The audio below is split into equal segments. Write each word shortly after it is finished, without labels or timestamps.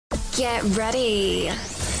Get ready.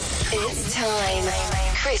 It's time.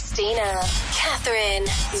 Christina, Catherine,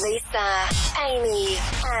 Lisa, Amy,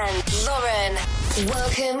 and Lauren.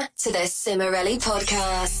 Welcome to the Cimorelli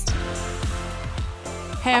Podcast.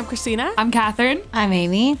 Hey, I'm Christina. I'm Catherine. I'm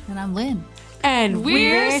Amy. And I'm Lynn. And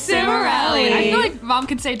we're Cimorelli. I feel like Mom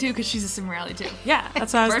can say too because she's a Cimorelli too. Yeah,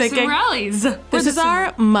 that's what I was We're thinking. Cimorellis. This is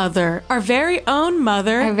our mother, our very own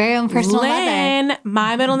mother. Our very own personal Lynn, mother.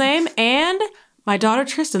 my middle name, and my daughter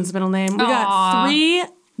Tristan's middle name. We got 3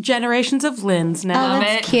 generations of Lynn's now. Oh,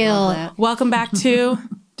 that's cute. Welcome back to, did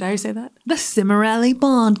I already say that? The Cimorelli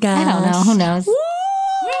Podcast. I don't know. Who knows?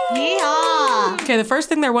 Yeehaw! Okay, the first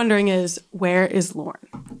thing they're wondering is, where is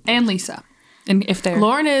Lauren? And Lisa. And if they're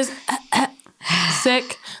Lauren is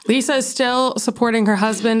sick. Lisa is still supporting her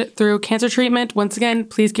husband through cancer treatment. Once again,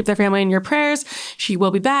 please keep their family in your prayers. She will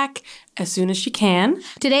be back as soon as she can.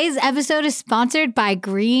 Today's episode is sponsored by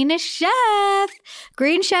Green Chef.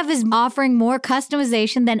 Green Chef is offering more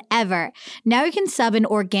customization than ever. Now you can sub in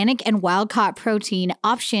organic and wild-caught protein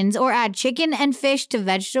options or add chicken and fish to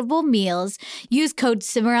vegetable meals. Use code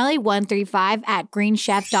Cimorelli135 at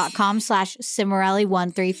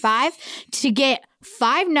greenchef.com/Cimorelli135 to get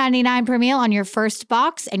 $5.99 per meal on your first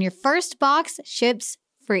box, and your first box ships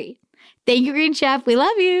free. Thank you, Green Chef. We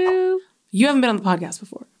love you. You haven't been on the podcast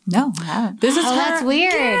before. No, I haven't. This is her, That's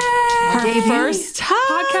weird. her first time.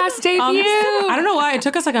 podcast debut. I don't know why. It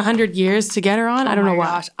took us like 100 years to get her on. I don't know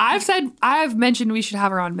why. Gosh. I've mentioned we should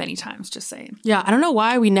have her on many times, just saying. Yeah, I don't know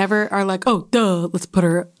why we never are like, oh, duh, let's put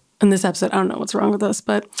her in this episode. I don't know what's wrong with us,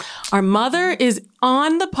 but our mother is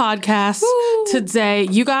on the podcast today.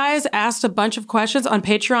 You guys asked a bunch of questions on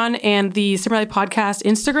Patreon and the Cimorelli Podcast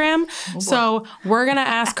Instagram. So we're going to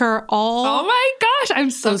ask her all Oh my gosh,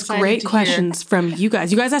 I'm so those excited great to questions from you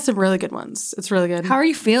guys. You guys asked some really good ones. It's really good. How are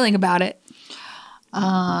you feeling about it?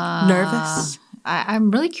 Nervous?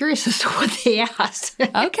 I'm really curious as to what they asked.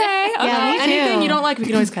 Okay. Yeah, me too. Anything you don't like, we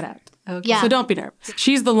can always cut out. Okay. Yeah. So don't be nervous.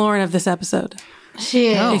 She's the Lauren of this episode,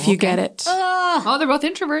 Shit. if you get it. Oh, they're both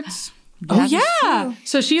introverts. Oh, yeah.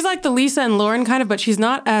 So she's like the Lisa and Lauren kind of, but she's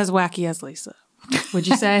not as wacky as Lisa. Would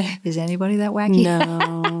you say? Is anybody that wacky?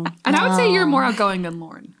 No. And I would say you're more outgoing than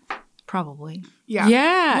Lauren. Probably. Yeah.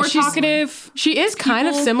 Yeah. More talkative. She is kind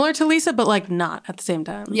of similar to Lisa, but like not at the same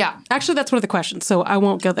time. Yeah. Actually, that's one of the questions, so I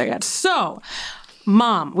won't go there yet. So,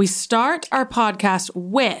 Mom, we start our podcast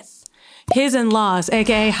with his in-laws,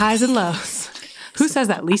 aka highs and lows. Who says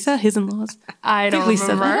that? Lisa? His in-laws? I don't Lisa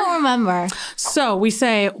said remember. I don't remember. So we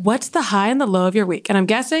say, what's the high and the low of your week? And I'm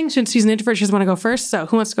guessing since she's an introvert, she doesn't want to go first. So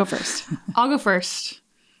who wants to go first? I'll go first.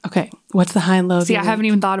 Okay. What's the high and low of See, your I haven't week?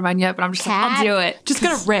 even thought of mine yet, but I'm just like, I'll Cat. do it. Just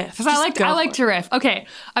gonna riff. Because I like to riff. Okay,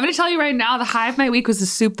 I'm going to tell you right now, the high of my week was the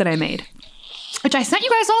soup that I made, which I sent you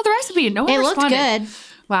guys all the recipe and no one It looked responded. good.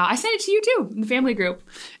 Wow, I sent it to you too in the family group.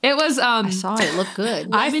 It was I saw it. It looked good.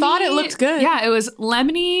 I thought it looked good. Yeah, it was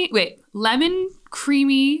lemon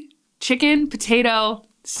creamy chicken potato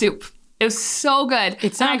soup. It was so good.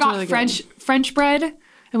 It sounds and I got really good. French bread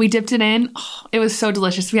and we dipped it in. Oh, it was so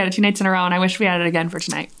delicious. We had it 2 nights in a row and I wish we had it again for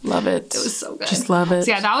tonight. Love it. It was so good. Just love it.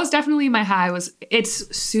 So yeah, that was definitely my high.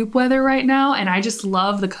 It's soup weather right now, and I just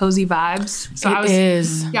love the cozy vibes. So It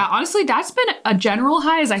is. Yeah, honestly, that's been a general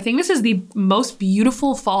high. Is I think this is the most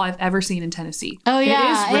beautiful fall I've ever seen in Tennessee. Oh,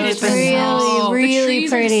 yeah. really It's pretty. The really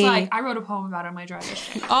trees are just pretty. like, I wrote a poem about it on my drive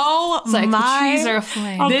yesterday. Oh It's like my. the trees are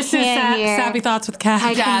aflame. This is can't hear. Sappy Thoughts with Kat.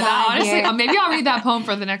 I Yeah, that, cannot honestly, hear. maybe I'll read that poem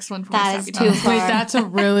for the next one. For That my is Sappy too Thoughts. far. Wait, that's a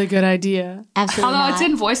really good idea. Absolutely Although not. it's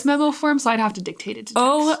in voice memo form, so I'd have to dictate it to text.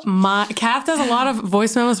 Oh my. Kath does a lot of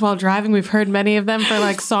voice memos while driving. We've heard many of them for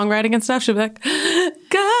like songwriting and stuff. She'll be like,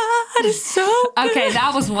 God is so good. Okay,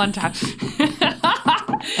 that was one time. And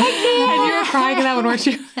you were crying in that one, weren't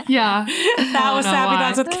you? Yeah. That was Sappy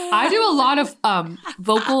Thoughts with Kat. I do a lot of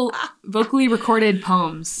vocally recorded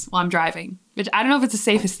poems while I'm driving, which I don't know if it's the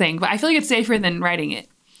safest thing, but I feel like it's safer than writing it.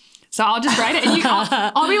 So I'll just write it, and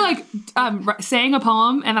I'll be like saying a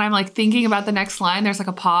poem, and then I'm like thinking about the next line. There's like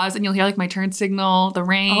a pause, and you'll hear like my turn signal, the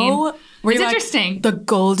rain. Oh, were it's you like, interesting. the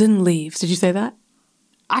golden leaves. Did you say that?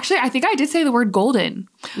 Actually, I think I did say the word golden.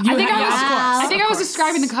 I think I was course.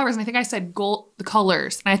 describing the covers, and I think I said the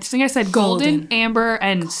colors. And I think I said golden, amber,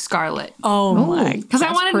 and scarlet. Oh my. Because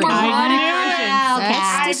I wanted more melodic versions. Wow, That's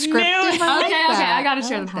Kat. descriptive. I like Okay, that. I gotta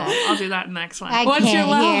share the poem. I'll do that in the next one. I What's your can't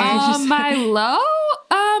low? hear. My low?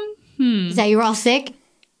 Is that you were all sick?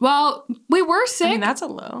 Well, we were sick, I mean, that's a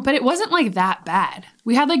low. but it wasn't like that bad.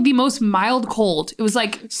 We had like the most mild cold. It was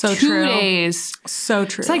like So 2 true. days. So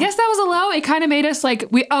true. So I guess that was a low. It kind of made us like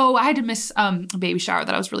I had to miss a baby shower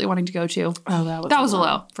that I was really wanting to go to. Oh, That was a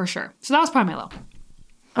low for sure. So that was probably my low.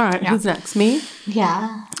 All right, who's next? Me?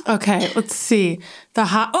 Yeah. Okay, let's see. The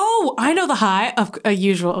high. Oh, I know the high of a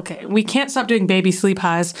usual. Okay, we can't stop doing baby sleep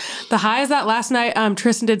highs. The high is that last night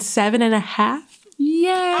Tristan did 7.5. Yay!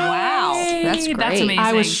 Wow. That's great. That's amazing.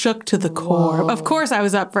 I was shook to the core. Of course, I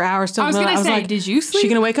was up for hours. Till I was the middle. gonna say, like, did you sleep? She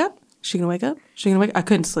gonna wake up? She gonna wake up? She gonna wake up? I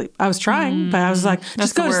couldn't sleep. I was trying, but I was like,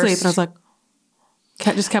 just go the to sleep. worst. And I was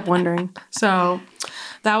like, just kept wondering. So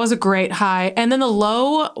that was a great high. And then the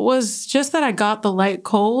low was just that I got the light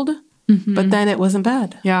cold, but then it wasn't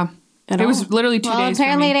bad. Yeah. At It all. was literally 2 Well, days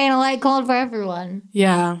apparently for it me. ain't a light cold for everyone.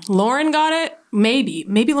 Yeah. Lauren got it. Maybe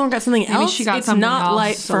Lauren got something else. she got it's something not else.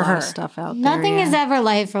 light There's a for lot her. of stuff out there. Nothing yeah. is ever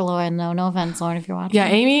light for Lauren, though. No offense, Lauren, if you're watching. Yeah,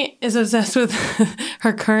 Amy is obsessed with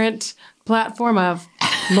her current platform of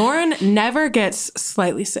Lauren never gets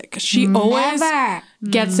slightly sick. She always Never.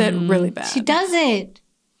 gets it really bad. She doesn't.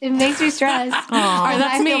 It makes me stressed. All right,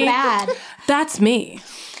 that's I feel me. bad. That's me.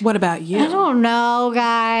 What about you? I don't know,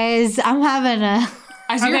 guys. I'm having a...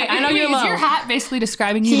 Okay, I know you're Is low. your hat basically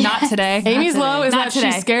describing you? Not today. Amy's low is Not that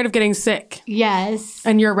today. she's scared of getting sick Yes.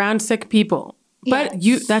 and you're around sick people. But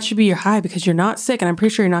Yes. that should be your high because you're not sick and I'm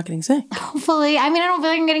pretty sure you're not getting sick. Hopefully. I mean, I don't feel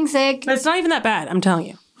like I'm getting sick. But it's not even that bad, I'm telling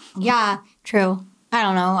you. Yeah, true. I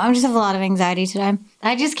don't know. I just have a lot of anxiety today.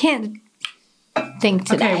 I just can't think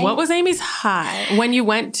today. Okay, what was Amy's high when you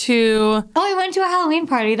went to Oh, I went to a Halloween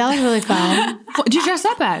party. That was really fun. What did you dress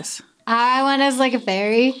up as? I went as like a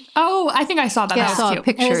fairy. Oh, I think I saw that. Yeah. That I was saw cute. a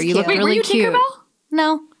picture. was You look cute. Wait, were really you cute. Tinkerbell?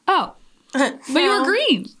 No. Oh, but you were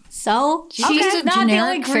green. So? just She's a not the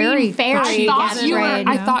only generic green fairy. I thought you were. Catherine.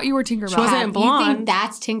 I thought you were Tinkerbell. She wasn't You blonde. think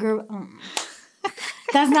that's Tinkerbell?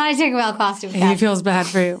 That's not a Tinkerbell costume. Amy Kat. feels bad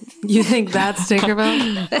for you. You think that's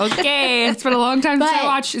Tinkerbell? Okay, it's been a long time since I But-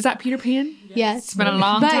 watched. Is that Peter Pan? Yes. It's been a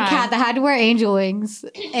long But time. Kat, they had to wear angel wings,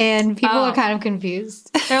 and people Oh. were kind of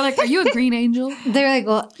confused. They're like, "Are you a green angel? They're like,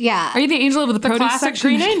 well, yeah. Are you the angel of the produce Classic section?"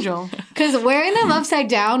 green angel. Because wearing them upside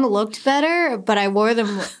down looked better, but I wore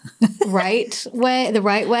them the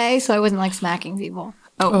right way, so I wasn't like smacking people.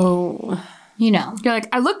 Oh. You know. You're like,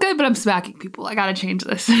 I look good, but I'm smacking people. I gotta change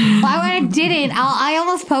this. I didn't. I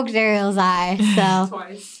almost poked Ariel's eye. So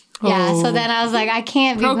Twice. yeah. Oh. So then I was like, I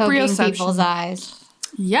can't be poking Proprioception. people's eyes.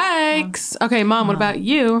 Yikes. Okay, Mom, what about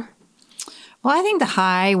you? Well, I think the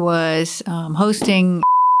high was hosting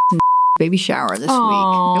baby shower this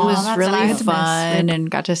Aw, week. It was that's really nice. fun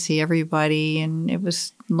and got to see everybody. And it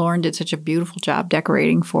was, Lauren did such a beautiful job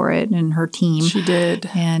decorating for it and her team. She did.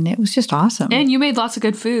 And it was just awesome. And you made lots of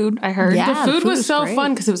good food. I heard. Yeah. The food food was was so great.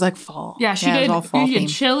 fun because it was like fall. Yeah, she Yeah, it was did. all fall You did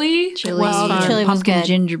themed. chili, chili, Well, and chili was pumpkin good.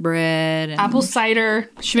 gingerbread, and apple cider.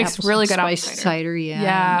 She makes apple really good apple spiced cider. cider. Yeah,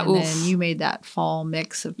 Yeah, And oof. then you made that fall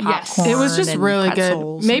mix of Yes. popcorn. It was just and really good.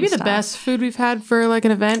 pretzels Maybe and the stuff. best food we've had for like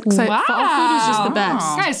an event. 'Cause, like, Wow. fall food is just the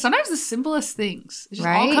best. Guys, sometimes the simplest things. It just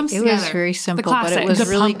all Right? comes It together. was very simple, The but it classic. was The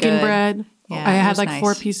really pumpkin good. bread. Yeah, I it had was like nice.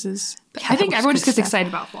 4 pieces. I think was everyone just good gets stuff. excited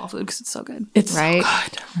about fall food because it's so good. It's Right. so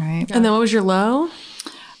good. Right. And then what was your low?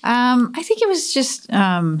 I think it was just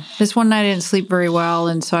this one night I didn't sleep very well,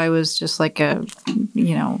 and so I was just like a,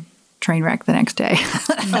 train wreck the next day.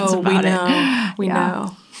 That's We about it. know. We Yeah.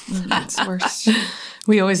 know. It's worse.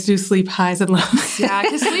 We always do sleep highs and lows. Yeah,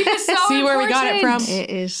 because sleep is so See where we got it from. important. It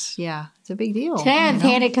is, yeah, it's a big deal. Today I you know?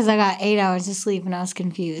 panicked because I got 8 hours of sleep and I was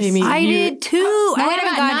confused. Amy, I you- did too. I I haven't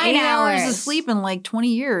got gotten 9 8 hours of hours. sleep in like 20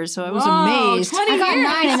 years, so I was Whoa, amazed. 20 I got years.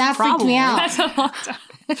 9 and that freaked me out. That's a long time.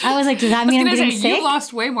 I was like, does that mean I'm I was getting gonna say, sick? you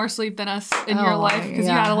lost way more sleep than us in your Oh, life because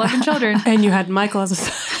you yeah. had 11 children. And you had Michael as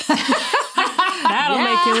a That'll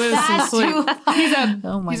make you lose some sleep.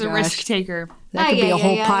 Oh my He's a gosh. risk taker. That could be yeah, a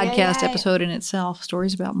whole yeah, podcast yeah. episode in itself.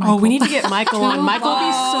 Stories about Michael. Oh, we need to get Michael on. Michael would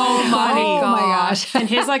be so funny. Oh my gosh. And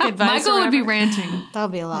his like advice. Michael or would be whatever. ranting. That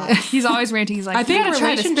would be a lot. He's always ranting. He's like, I think you gotta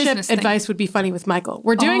try this relationship business thing. advice would be funny with Michael.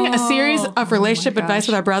 We're doing a series of relationship advice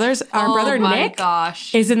with our brothers. Our brother my Nick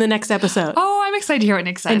gosh. is in the next episode. Oh, I'm excited to hear what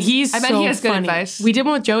Nick said. And he's I bet so he has good funny. advice. We did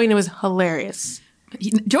one with Joey and it was hilarious.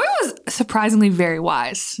 Joey was surprisingly very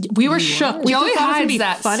wise. We were shook. We Joey thought it was gonna hides be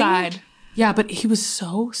that funny. side. Yeah, but he was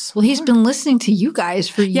so sweet. Well, he's been listening to you guys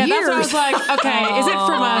for Yeah, years. that's what I was like. Okay, is it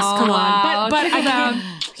from us? Come on, but trickle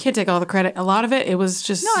I can't take all the credit. A lot of it was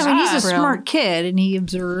just. No, I mean, he's a real. smart kid and he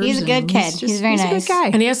observes. He's a good and kid. He's very he's nice. a good guy.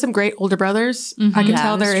 And he has some great older brothers. I can Yeah,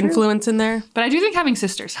 tell their that's true. influence in there. But I do think having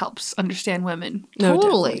sisters helps understand women. No,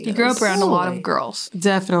 Totally. You grew up around a lot Totally. of girls.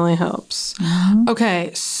 Definitely helps.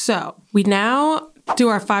 Okay, so we now do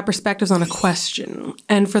our 5 perspectives on a question.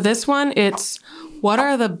 And for this one, it's what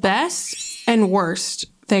are the best and worst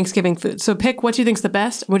Thanksgiving foods? So pick what you think is the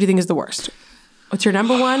best, what do you think is the worst? What's your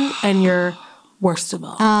number one and your worst of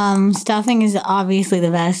all? Stuffing is obviously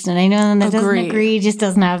the best, and I know that doesn't Agree. agree, just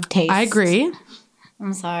doesn't have taste. I agree.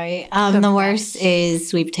 I'm sorry. The worst is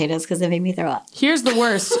sweet potatoes because they make me throw up. Here's the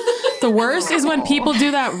worst. The worst is when people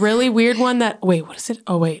do that really weird one that, wait, what is it?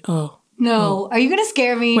 Oh, wait. Oh. No. Are you going to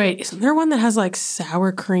scare me? Wait, isn't there one that has like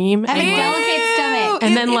sour cream? I have a delicate stomach.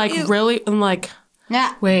 And then like really, and like,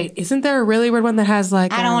 Yeah. wait, isn't there a really weird one that has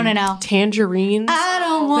like I don't want to know. tangerines? I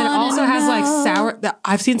don't want to That also has like sour.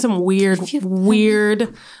 I've seen some weird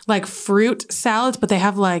like fruit salads, but they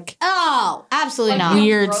have like Oh, absolutely not.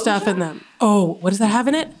 weird stuff in them. Oh, what does that have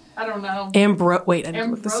in it? I don't know. Wait, I need to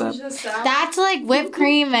look this up. That's like whipped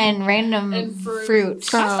cream and random fruit.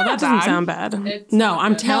 Oh, that doesn't sound bad. No,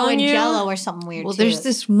 I'm telling and you. Jello or something weird Well, too. there's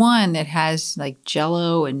this one that has like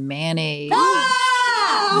Jello and mayonnaise.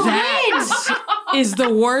 That is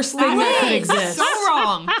the worst thing that could exist. So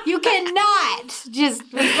wrong. You cannot just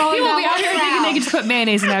People will be out here thinking they can just put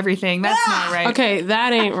mayonnaise in everything. That's not right. Okay,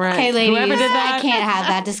 that ain't right. Okay, ladies, Whoever did that, I can't have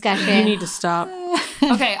that you discussion. need to stop.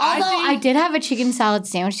 Okay, Although I did have a chicken salad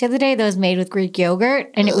sandwich the other day that was made with Greek yogurt,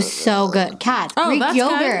 and it was so good. Kat, Oh, Greek that's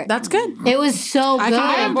yogurt. good. That's good. It was so good. can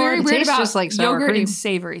get I'm on board. very It weird tastes about just like sour yogurt cream. and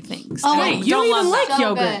savory things. Oh, I wait, You don't even love like that. So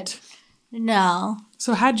yogurt. No.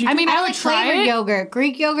 So how'd you? I mean, I I like would try flavored it. yogurt.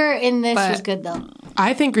 Greek yogurt in this But- was good though.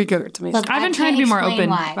 I think Greek yogurt's amazing. Look, I've been I trying to can't be more explain open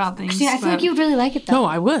why. about things, Christina, I feel like but- you would really like it though. No,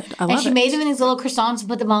 I would. I love And she it. made them in these little croissants and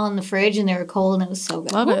put them all in the fridge, and they were cold, and it was so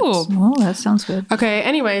good. Love it. Ooh. Oh, that sounds good. Okay.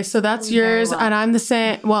 Anyway, so that's yours, well. and I'm the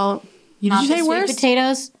same. Well, did Not you the say sweet worse?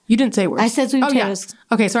 potatoes. You didn't say worse. I said sweet Oh, yeah. potatoes.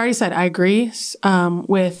 Okay, so I already said I agree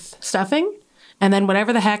with stuffing. And then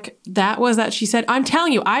whatever the heck that was that she said. I'm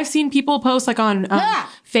telling you, I've seen people post like on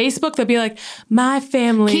Facebook that be like, my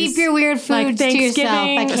family Keep your weird like foods to yourself. I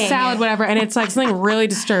Thanksgiving, can't. salad, whatever. And it's like something really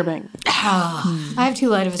disturbing. I have too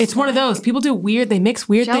light of a It's one of those. People do weird, they mix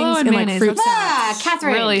weird Jell-O things and in like mayonnaise, fruit that's salad.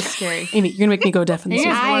 Catherine. Really scary. Amy, you're going to make me go deaf in this.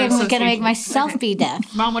 Yeah. I am Word going to make association. myself be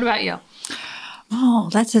deaf. Mom, what about you? Oh,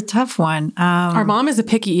 that's a tough one. Our mom is a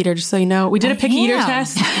picky eater, just so you know. We did a picky eater am.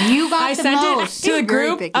 test. You got I the sent most. it to the Very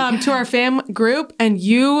group, picky. to our group, and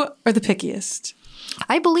you are the pickiest.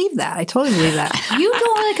 I believe that. I totally believe that. You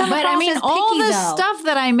don't really come But across I mean, as picky, all the though. stuff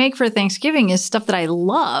that I make for Thanksgiving is stuff that I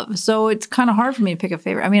love. So it's kind of hard for me to pick a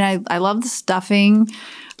favorite. I mean, I love the stuffing.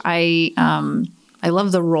 I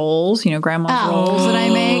love the rolls, grandma's rolls that I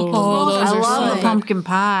make. those I are love so the good. pumpkin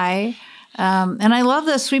pie. And I love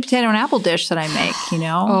the sweet potato and apple dish that I make,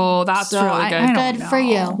 Oh, that's really good. I don't Good for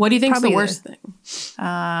you. know. What do you think's Probably the worst thing?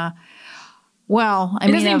 Well, I It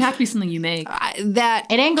mean, doesn't even if- have to be something you make. that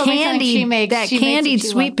It ain't gonna be something candied, she makes. that She makes candied what you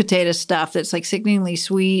sweet want. potato stuff that's like sickeningly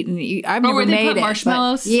sweet, and I've never where they made put it. but-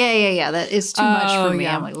 marshmallows? Yeah. That is too much for me.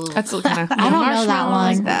 yeah. I'm like, ugh. That's kind of. I don't know that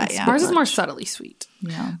one. like that. Yeah. Ours is more subtly sweet.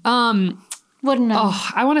 Yeah. Wouldn't know. Oh,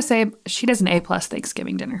 I want to say she does an A+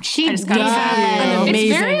 Thanksgiving dinner. She I just gotta does. say. An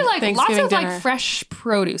It's very amazing like lots Thanksgiving of dinner. like fresh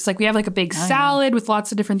produce. Like we have like a big salad with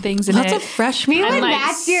lots of different things in Lots it. of fresh meat. and like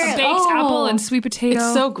that's your- a baked oh. apple and sweet potato.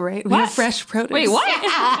 It's so great. We What? have fresh produce. Wait, what?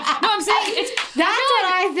 No, I'm saying it's. That's what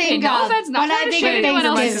I think No of offense, not when I trying to think shade of anyone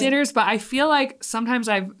else's Thanksgiving. dinners, but I feel like sometimes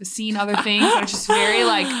I've seen other things that are just very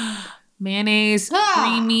like mayonnaise,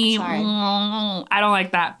 creamy. sorry. I don't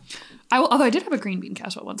like that. Although I did have a green bean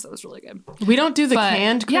casserole once that was really good. We don't do the But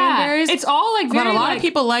canned yeah, cranberries. it's all like But very a lot of like,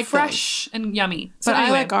 people like fresh and yummy. So but I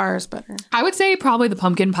anyway, like ours better. I would say probably the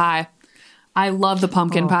pumpkin pie. I love the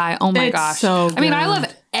pumpkin pie. Oh my It's gosh. so I mean, I good.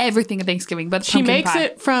 love everything at Thanksgiving, but She pumpkin makes pie.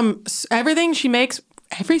 it from everything. She makes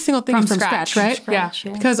every single thing From from scratch. scratch, right?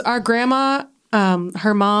 Yeah. Because our grandma,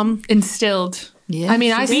 her mom. Instilled. Yeah. I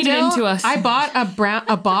mean, I Feed it still, into us. I bought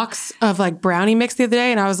a box of like brownie mix the other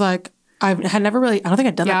day, and I was like, I had never really. I don't think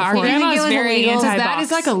I'd done Yeah, that our before. grandma think it is was very illegal? anti-box. That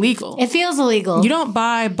is like illegal. It feels illegal. You don't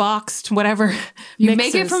buy boxed whatever. You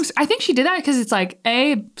make it from. I think she did that because it's like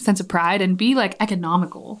A, sense of pride, and B, like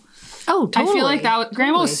economical. Oh, totally. I feel like that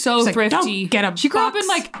grandma was so She's like, thrifty. "Don't get a She grew up box." in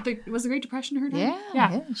like was the Great Depression her time?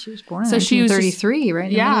 Yeah. She was born in So she was just- 1933, right? in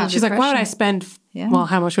the yeah, middle of the She's like, why would I Depression. spend? Yeah. Well,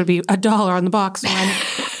 how much would it be $1 on the box when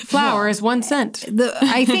flour is 1 cent?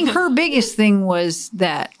 I think her biggest thing was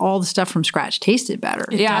that all the stuff from scratch tasted better.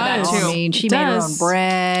 Yeah, that does. too. I mean, she It made her does. own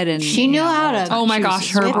bread, and She knew how to. Oh my She was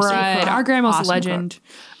gosh, a her awesome bread. cook. Our grandma's Awesome a legend.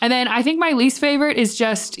 And then I think my least favorite is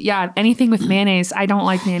just anything with mayonnaise. I don't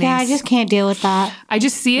like mayonnaise. Yeah, I just can't deal with that. I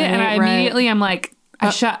just see it and I Right. immediately I'm like I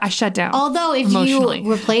shut down. Although if Emotionally.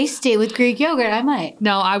 you replaced it with Greek yogurt, I might.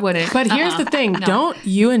 No, I wouldn't. But here's the thing: don't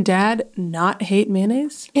you and Dad not hate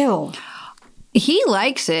mayonnaise? Ew. he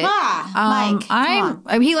likes it. Mike, come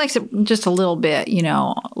on. He likes it just a little bit,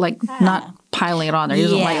 like not piling it on there. He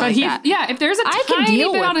doesn't Yeah. like it But like He, that. yeah, if there's a I can tiny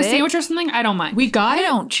deal bit with on a it. sandwich or something, I don't mind. We got I it.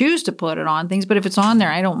 don't choose to put it on things, but if it's on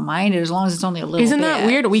there, I don't mind it as long as it's only a little Isn't bit. that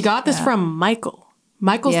weird? We got this from Michael.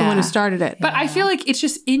 Michael's the one who Yeah. started it. but I feel like it's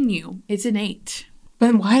just in you. It's innate.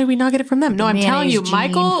 Then why did we not get it from them? No, I'm telling you,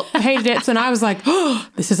 mayonnaise gene. Michael hated it. So now I was like, oh,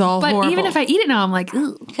 this is all But horrible. even if I eat it now, I'm like,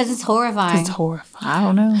 ooh. Because it's horrifying. It's horrifying. I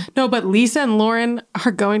don't know. No, but Lisa and Lauren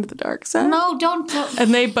are going to the dark side. No, don't.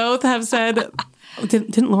 And they both have said,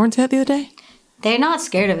 didn't Lauren say it the other day? They're not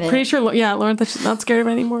scared of it. Pretty sure, yeah, Lauren said she's not scared of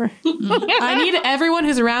it anymore. I need everyone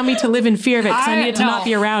who's around me to live in fear of it because I need it to not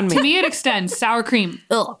be around me. To me, it extends sour cream,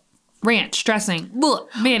 ugh, ranch, dressing, ugh,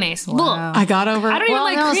 mayonnaise, ugh. I got over I don't even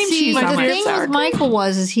like cream cheese. But on the my thing sour with cream. Michael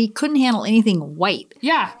was he couldn't handle anything white.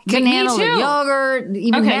 Yeah, Couldn't me handle too. the yogurt,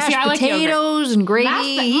 even Okay, mashed see, I like yogurt. potatoes and gravy.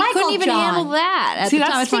 Mashed- He Michael couldn't even John. handle that at See, the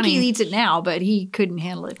that's time. I think he funny. eats it now, but he couldn't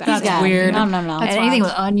handle it back That's then. weird. No. And anything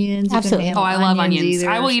with onions. he couldn't Absolutely. handle Oh, I love onions. either,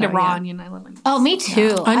 I will eat a so, raw yeah. onion. I love onions. Oh, me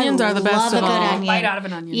too. Onions I are the best love a of good all. onion. Bite out of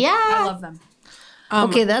an onion. Yeah. I love them.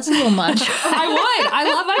 Okay, that's a little much. I would. I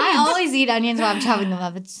love onions. I always eat onions while I'm chopping them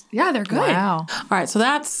up. It's Yeah, they're good. Wow. All right, so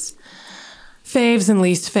that's faves and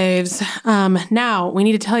least faves. Now, we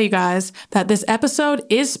need to tell you guys that this episode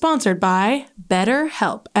is sponsored by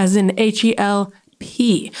BetterHelp, as in HELP,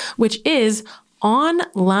 which is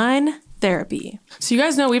online therapy. So you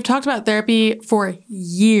guys know we've talked about therapy for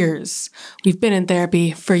years. We've been in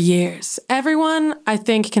therapy for years. Everyone, I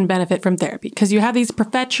think, can benefit from therapy because you have these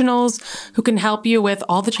professionals who can help you with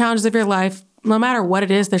all the challenges of your life. No matter what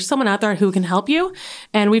it is, there's someone out there who can help you.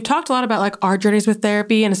 And we've talked a lot about like our journeys with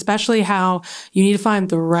therapy and especially how you need to find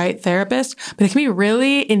the right therapist, but it can be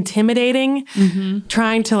really intimidating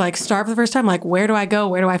trying to like start for the first time. Like, where do I go?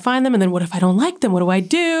 Where do I find them? And then what if I don't like them? What do I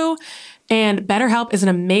do? And BetterHelp is an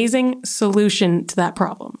amazing solution to that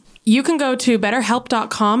problem. You can go to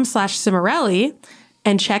betterhelp.com/Cimorelli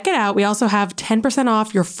and check it out. We also have 10%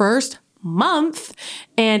 off your first month.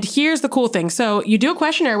 And here's the cool thing. So you do a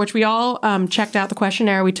questionnaire, which we all checked out the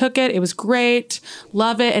questionnaire. We took it. It was great.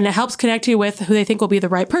 Love it. And it helps connect you with who they think will be the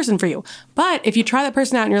right person for you. But if you try that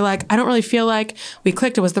person out and you're like, I don't really feel like we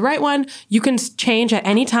clicked, it was the right one, you can change at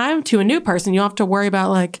any time to a new person. You don't have to worry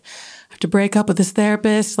about like, to break up with this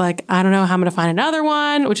therapist. Like, I don't know how I'm going to find another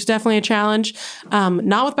one, which is definitely a challenge.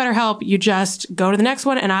 Not with BetterHelp. You just go to the next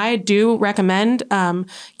one. And I do recommend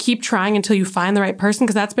keep trying until you find the right person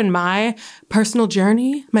because that's been my personal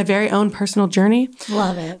journey, my very own personal journey.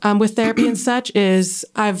 love it. With therapy and such is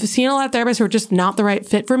I've seen a lot of therapists who are just not the right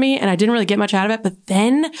fit for me and I didn't really get much out of it. But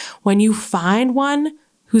then when you find one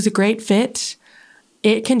who's a great fit,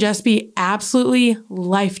 it can just be absolutely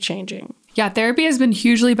life-changing. Yeah, therapy has been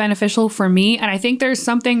hugely beneficial for me. And I think there's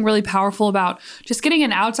something really powerful about just getting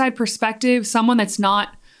an outside perspective, someone that's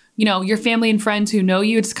not, you know, your family and friends who know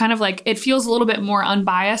you. It's kind of like, it feels a little bit more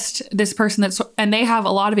unbiased, this person and they have a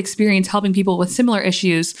lot of experience helping people with similar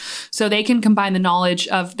issues. So they can combine the knowledge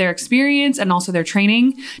of their experience and also their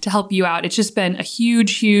training to help you out. It's just been a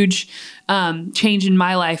huge change in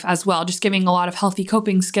my life as well. Just giving a lot of healthy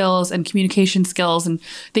coping skills and communication skills and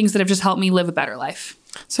things that have just helped me live a better life.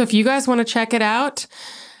 So if you guys want to check it out,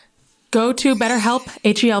 go to BetterHelp,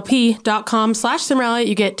 HELP.com/Cimorelli.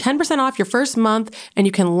 You get 10% off your first month and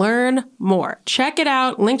you can learn more. Check it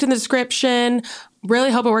out. Linked in the description.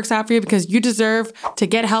 Really hope it works out for you because you deserve to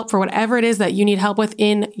get help for whatever it is that you need help with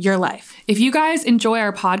in your life. If you guys enjoy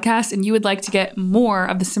our podcast and you would like to get more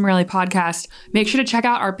of the Cimorelli podcast, make sure to check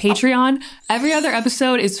out our Patreon. Every other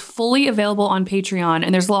episode is fully available on Patreon,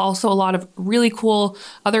 and there's also a lot of really cool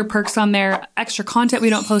other perks on there, extra content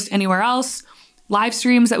we don't post anywhere else, live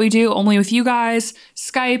streams that we do only with you guys,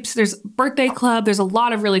 Skypes, there's birthday club, there's a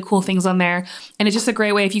lot of really cool things on there. And it's just a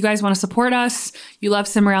great way. If you guys want to support us, you love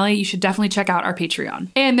Cimorelli, you should definitely check out our Patreon.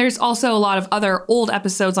 And there's also a lot of other old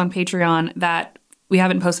episodes on Patreon that we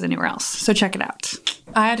haven't posted anywhere else. So check it out.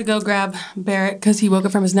 I had to go grab Barrett because he woke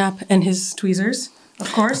up from his nap and his tweezers,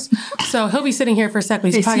 of course. So he'll be sitting here for a second.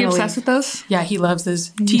 He's Is probably he gonna obsessed leave. with those? Yeah, he loves his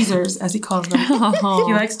teasers, as he calls them.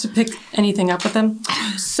 He likes to pick anything up with them.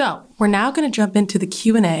 So we're now going to jump into the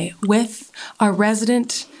Q&A with our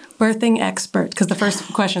resident birthing expert, because the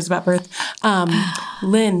first question is about birth,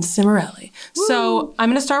 Lynn Cimorelli. So I'm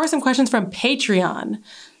going to start with some questions from Patreon.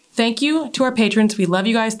 Thank you to our patrons. We love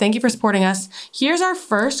you guys. Thank you for supporting us. Here's our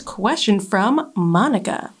first question from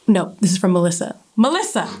Monica. No, this is from Melissa.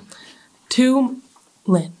 Melissa, to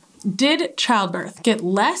Lynn. Did childbirth get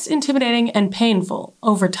less intimidating and painful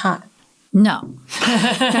over time? No.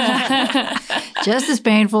 Just as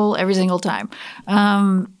painful every single time.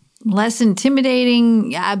 Less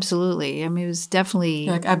intimidating, yeah, absolutely. I mean, it was definitely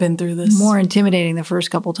You're like, I've been through this. more intimidating the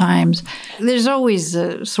first couple times. There's always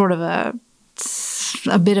a sort of a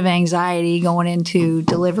bit of anxiety going into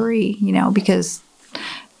delivery, you know, because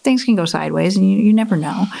things can go sideways and you never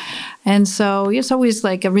know. And so it's always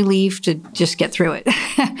like a relief to just get through it.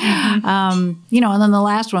 You know, and then the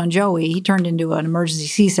last one, Joey, he turned into an emergency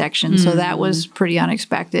C-section. So that was pretty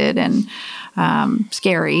unexpected and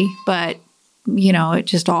scary. But, you know, it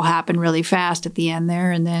just all happened really fast at the end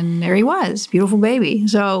there. And then there he was, beautiful baby.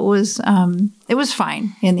 So it was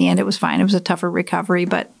fine. In the end, it was fine. It was a tougher recovery,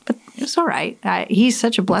 but it was all right. He's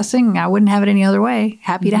such a blessing. I wouldn't have it any other way.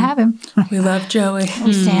 Happy to have him. We love Joey.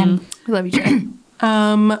 We stand. We love you, Joey.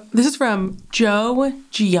 This is from Joe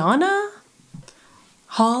Gianna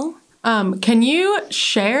Hall. Can you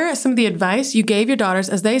share some of the advice you gave your daughters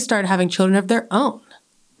as they started having children of their own?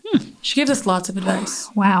 She gives us lots of advice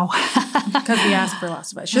Wow. because we ask for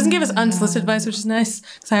lots of advice. She doesn't give us unsolicited advice, which is nice.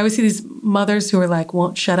 Because I always see these mothers who are like,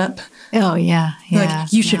 won't shut up. Oh, yeah. They're Yeah.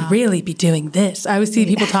 like, you should really be doing this. I always see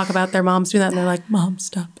people talk about their moms doing that, and they're like, Mom,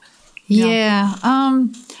 stop. Yeah.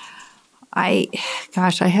 I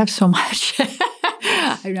have so much.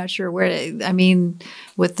 I'm not sure where to, I mean,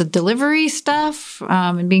 with the delivery stuff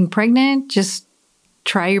and being pregnant, just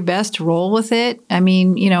try your best to roll with it. I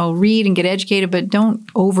mean, you know, read and get educated, but don't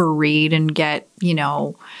overread and get, you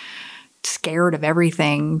know, scared of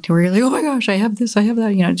everything to where you're like, oh my gosh, I have this, I have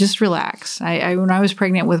that. You know, just relax. I when I was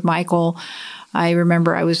pregnant with Michael, I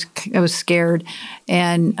remember I was scared,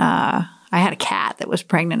 and I had a cat that was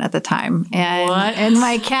pregnant at the time, and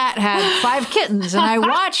my cat had 5 kittens, and I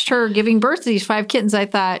watched her giving birth to these 5 kittens. I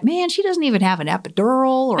thought, man, she doesn't even have an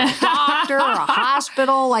epidural or a doctor or a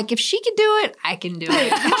hospital. Like, if she can do it, I can do it.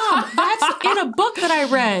 Mom, that's in a book that I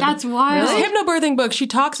read. That's wild. This hypnobirthing book. She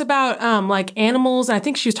talks about like animals, and I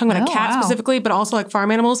think she was talking about a cat specifically, but also like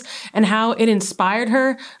farm animals, and how it inspired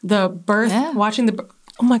her, the birth, watching the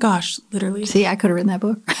oh my gosh, literally. See, I could have written that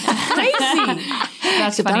book. Crazy.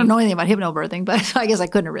 That's I funny. don't know anything about hypnobirthing, but I guess I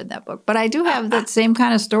couldn't have written that book. But I do have that same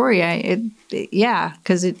kind of story.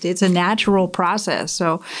 Because it's a natural process.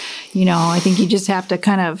 So, you know, I think you just have to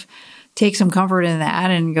kind of take some comfort in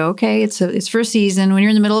that and go, okay, it's for a season. When you're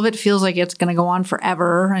in the middle of it, it feels like it's going to go on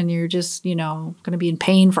forever, and you're just, you know, going to be in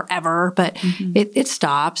pain forever. But it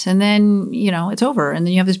stops, and then, you know, it's over, and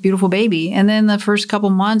then you have this beautiful baby. And then the first couple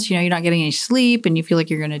months, you know, you're not getting any sleep, and you feel like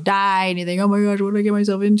you're going to die, and you think, oh my gosh, what did I get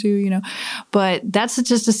myself into? You know, but that's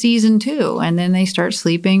just a season too. And then they start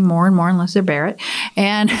sleeping more and more, unless they're Barrett.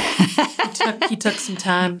 And He took some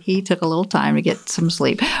time. he took a little time to get some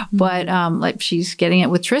sleep, but like she's getting it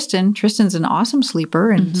with Tristan. Tristan's an awesome sleeper,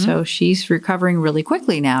 and so she's recovering really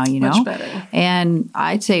quickly now, you know. Much better. And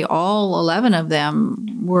I'd say all 11 of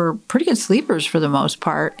them were pretty good sleepers for the most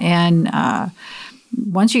part. And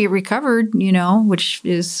once you get recovered, you know, which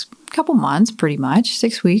is a couple months, pretty much,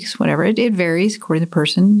 6 weeks, whatever, it varies according to the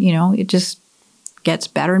person, you know, it just gets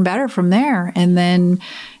better and better from there. And then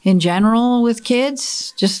in general with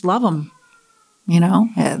kids, just love them. You know,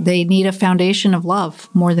 they need a foundation of love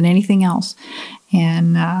more than anything else.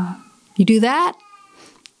 And you do that,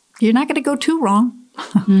 you're not going to go too wrong.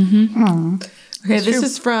 Okay, this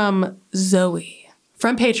is from Zoe,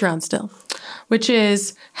 from Patreon still, which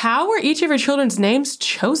is, how were each of your children's names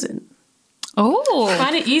chosen? Oh.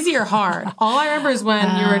 Find it easy or hard? All I remember is when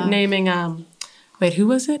you were naming, wait, who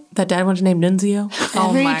was it? That dad wanted to name Nunzio?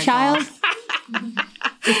 Every child.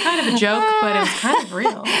 It's kind of a joke, but it was kind of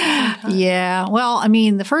real. Yeah. Well, I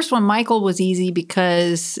mean, the first one, Michael, was easy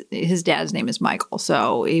because his dad's name is Michael.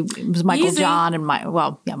 So it was Michael Easy. John and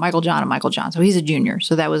Michael John and Michael John. So he's a junior.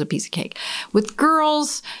 So that was a piece of cake. With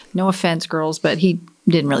girls, no offense, girls, but he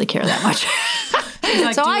didn't really care that much.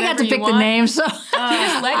 Like, so do I got to whatever you pick the want. name. So He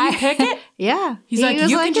just let you pick it? yeah. He's He like,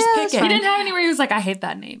 was you can just "Yeah, pick that's it." He fine." didn't have anywhere he was like, I hate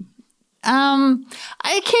that name.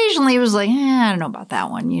 I occasionally was like, I don't know about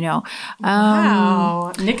that one, you know.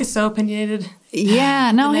 Wow. Nick is so opinionated.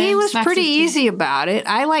 Yeah, no, he names. was Max pretty is too. easy about it.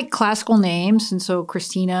 I like classical names, and so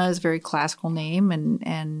Christina is a very classical name.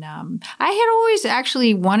 And I had always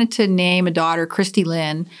actually wanted to name a daughter Christy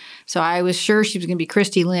Lynn. So I was sure she was going to be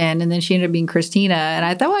Christy Lynn, and then she ended up being Christina. And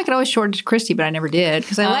I thought, well, I could always shorten it to Christy, but I never did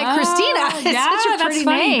because I like Christina. It's yeah, such a that's pretty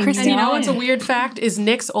funny. name. Christy And you know Lynn. what's a weird fact is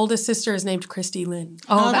Nick's oldest sister is named Christy Lynn.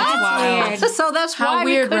 Oh, that's wild. weird. So that's How why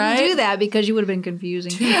weird, we couldn't right? do that, because you would have been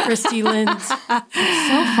confusing. Two Christy Lynns.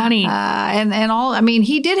 So funny. And all, I mean,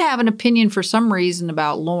 he did have an opinion for some reason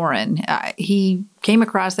about Lauren. He came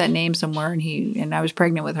across that name somewhere, and I was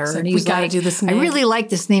pregnant with her, like, and "We he's gotta like, do this I name." really like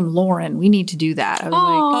this name, Lauren. We need to do that. I was like,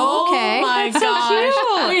 okay. Oh my That's so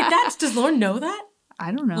gosh. cute. Wait, does Lauren know that?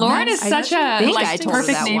 I don't know. Lauren is I such a think like, I told her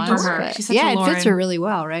perfect that name for once, her. but- She's such yeah, a it Lauren. fits her really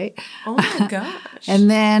well, right? Oh my gosh. And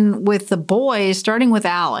then with the boys, starting with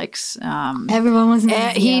Alex, Everyone was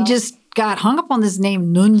he just got hung up on this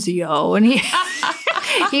name Nunzio, and he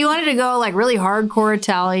He wanted to go like really hardcore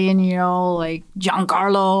Italian, like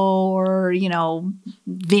Giancarlo or,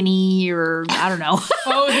 Vinny or I don't know.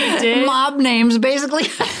 Oh, he did? Mob names, basically.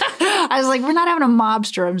 I was like, we're not having a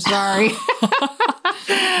mobster. I'm sorry.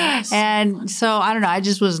 And so, I don't know. I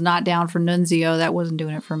just was not down for Nunzio. That wasn't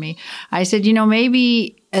doing it for me. I said,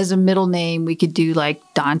 maybe as a middle name, we could do like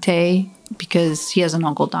Dante because he has an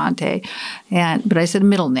uncle Dante. But I said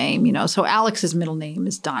middle name, So Alex's middle name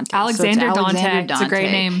is Dante. Alexander, so it's Dante. It's a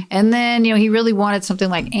great name. And then, he really wanted something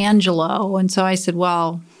like Angelo. And so I said,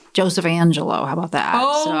 well, Joseph Angelo. How about that?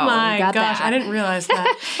 Oh So my we got gosh, that. I didn't realize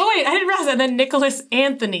that. Oh wait, I didn't realize that. And then Nicholas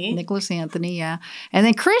Anthony. Nicholas Anthony, yeah. And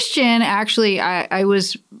then Christian, actually, I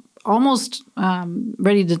was almost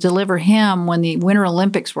ready to deliver him when the Winter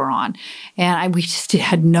Olympics were on. And we just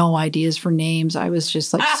had no ideas for names. I was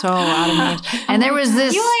just like so out of names. And there was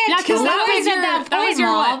this... You only had two because boys at that that was point, your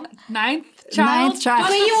Mom. what? Ninth child?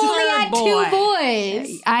 But you only had Third boy. 2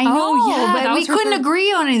 boys. I know, Oh, yeah, but that we was her couldn't first-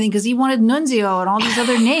 agree on anything because he wanted Nunzio and all these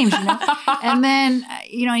other names, And then,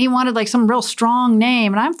 he wanted like some real strong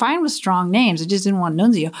name, and I'm fine with strong names. I just didn't want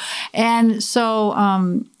Nunzio. And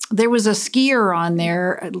so there was a skier on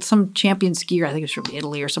there, some champion skier, I think it was from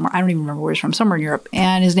Italy or somewhere. I don't even remember where he's from, somewhere in Europe.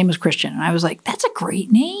 And his name was Christian. And I was like, that's a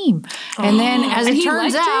great name. And then as And it he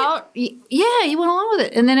turns liked it? out, yeah, he went along with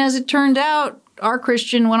it. And then as it turned out, our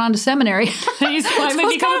Christian went on to seminary. He's finally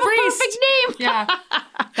It's become kind a of priest. perfect name. Yeah.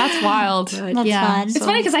 That's wild. But That's fun. It's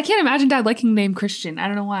funny because I can't imagine Dad liking the name Christian. I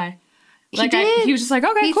don't know why. He did. He was just like,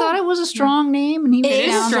 okay, He cool. thought it was a strong name, and he was It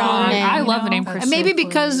is down for strong. it, I you love the know? name Christian. Maybe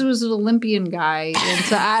because it was an Olympian guy, and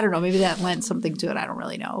so I don't know. Maybe that lent something to it. I don't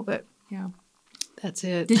really know, but Yeah. that's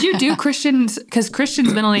it. Did you do Christian's, because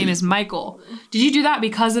Christian's middle name is Michael. Did you do that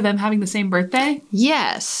because of them having the same birthday?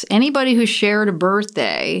 Yes. Anybody who shared a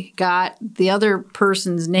birthday got the other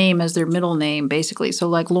person's name as their middle name, basically. So,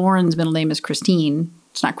 like Lauren's middle name is Christine.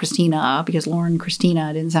 It's not Christina because Lauren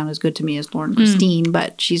Christina didn't sound as good to me as Lauren Christine,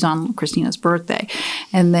 but she's on Christina's birthday.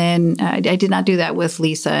 And then I did not do that with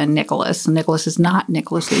Lisa and Nicholas. And Nicholas is not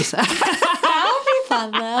Nicholas Lisa. That would be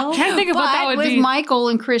fun, though. Can't think of what that But would with be. Michael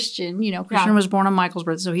and Christian, Christian Yeah. was born on Michael's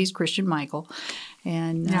birthday, so he's Christian Michael.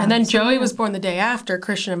 And And then Joey was born the day after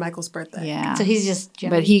Christian and Michael's birthday. yeah. So he's just Joey.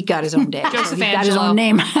 But he got his own day. Joseph he got his Angelo. own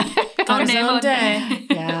name. On his name own on day.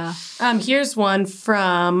 yeah. Here's one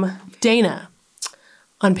from Dana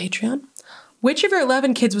on Patreon. Which of your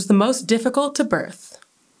 11 kids was the most difficult to birth?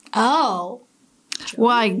 Oh.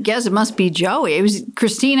 Well, I guess it must be Joey. It was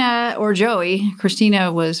Christina or Joey.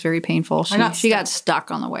 Christina was very painful. She got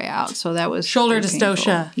stuck on the way out, so that was Shoulder very painful.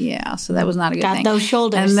 dystocia. Yeah, so that was not a good Got thing. those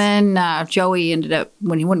shoulders. And then Joey ended up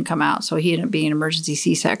when he wouldn't come out, so he ended up being an emergency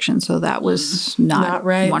C-section. So that was not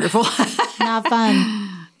right. wonderful. Not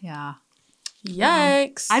fun. yeah.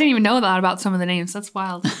 Yikes. I didn't even know that about some of the names. That's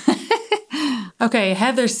wild. Okay,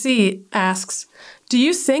 Heather C. asks, do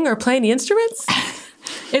you sing or play any instruments?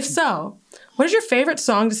 If so, what is your favorite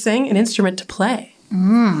song to sing and instrument to play?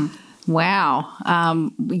 Wow.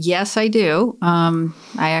 Yes, I do. I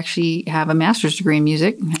actually have a master's degree in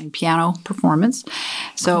music and piano performance.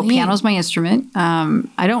 So piano is my instrument.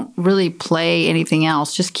 I don't really play anything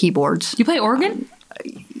else, just keyboards. You play organ?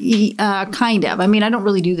 Kind of. I mean, I don't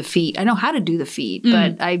really do the feet. I know how to do the feet,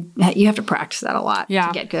 but you have to practice that a lot Yeah.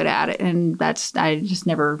 to get good at it. And I just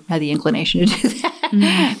never had the inclination to do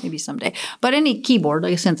that. Maybe someday. But any keyboard,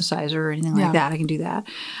 like a synthesizer or anything like that, I can do that.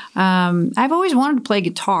 I've always wanted to play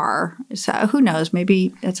guitar. So who knows?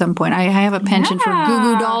 Maybe at some point. I have a penchant for Goo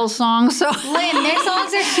Goo Dolls songs. So Lynn, their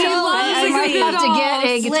songs are so I good. might have to get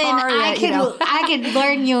a guitar. Lynn, I can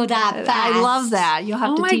learn you that fast. I love that. You'll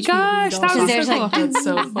have Oh to my teach me. gosh, that Because was there's so like cool. That's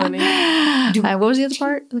so funny. What was the other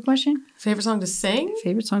part of the question? Favorite song to sing?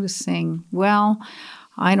 Favorite song to sing? Well,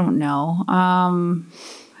 I don't know.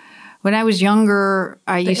 When I was younger,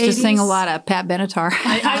 I used to sing a 80s? lot of Pat Benatar.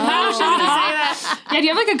 I know I was just going to say that. Yeah, do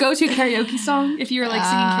you have like a go-to karaoke song if you were like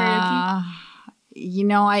singing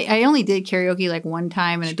karaoke? I only did karaoke like one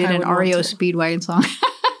time, and I did I an would want REO to. Speedwagon song.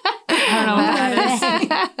 I don't know what that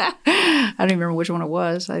is. I don't even remember which one it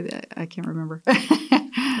was. I can't remember.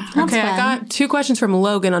 Okay, I got 2 questions from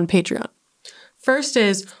Logan on Patreon. First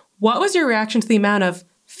is, what was your reaction to the amount of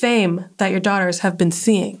fame that your daughters have been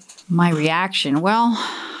seeing? My reaction. Well,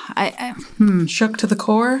 Shook to the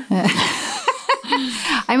core?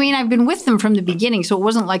 I mean, I've been with them from the beginning, so it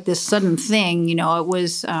wasn't like this sudden thing. It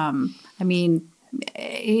was, like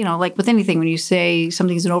with anything, when you say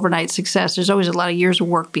something's an overnight success, there's always a lot of years of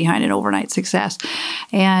work behind an overnight success.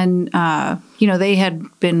 And, they had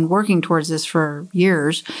been working towards this for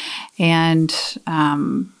years. And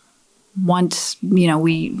once,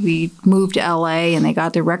 we moved to LA and they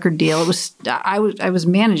got their record deal, I was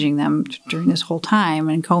managing them during this whole time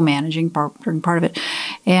and co-managing during part of it.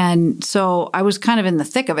 And so I was kind of in the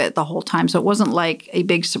thick of it the whole time. So it wasn't like a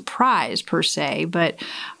big surprise per se, but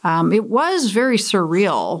it was very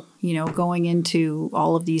surreal, going into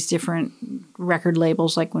all of these different record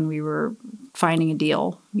labels, like when we were finding a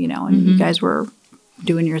deal, and you guys were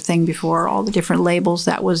doing your thing before all the different labels.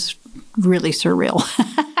 That was really surreal.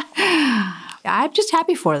 I'm just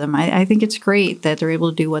happy for them. I think it's great that they're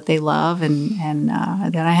able to do what they love and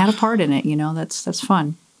that I had a part in it. That's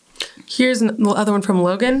fun. Here's the other one from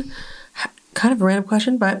Logan. Kind of a random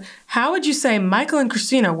question, but how would you say Michael and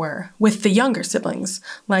Christina were with the younger siblings,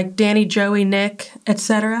 like Danny, Joey, Nick,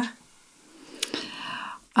 etc.?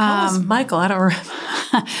 How was Michael? I don't remember.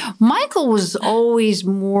 Michael was always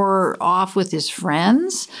more off with his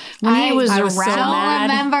friends when he was around. I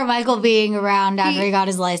don't remember Michael being around after he got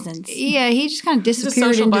his license. Yeah, he just kind of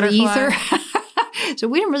disappeared into the ether. So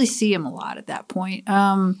we didn't really see him a lot at that point.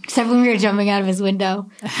 Except when we were jumping out of his window.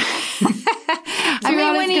 We were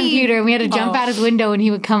on his computer and we had to jump out his window when he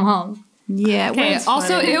would come home. Yeah. Okay.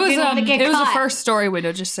 Also, it was a caught. first story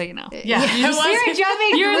window, just so you know. Yeah. You were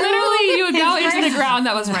jumping. You would go into the ground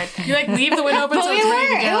that was right there. You leave the window open But so we it's were. ready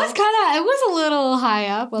to It go. was a little high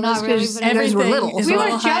up. Well, not really. But you guys were little. is we a were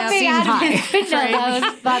little high up. jumping out of his window. That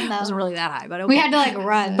was fun It though. wasn't really that high, but okay. We had to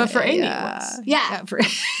run. But for Amy, it was. Yeah.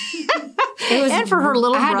 It was, and for her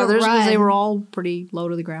little I had to brothers, because they run. were all pretty low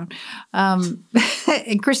to the ground. And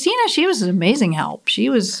Christina, she was an amazing help. She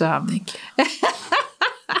was, Of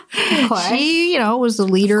course. she, was the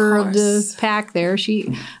leader of the pack there.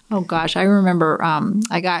 Oh gosh, I remember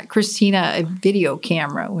I got Christina a video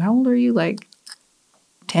camera. How old are you? Like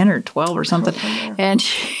 10 or 12 or something. And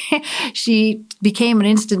she became an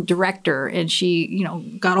instant director, and she,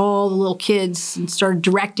 got all the little kids and started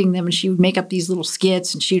directing them, and she would make up these little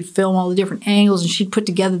skits, and she'd film all the different angles, and she'd put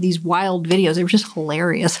together these wild videos. They were just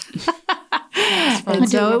hilarious. And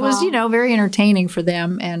so it was, very entertaining for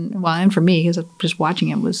them and for me, because just watching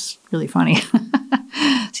it was really funny.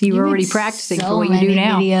 So you were already practicing for what you do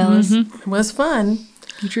now. Videos. It was fun.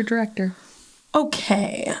 Future director.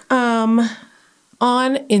 Okay. On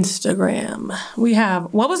Instagram, we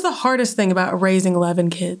have, what was the hardest thing about raising 11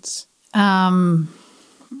 kids?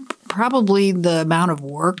 Probably the amount of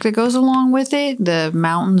work that goes along with it, the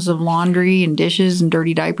mountains of laundry and dishes and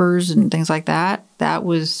dirty diapers and things like that. That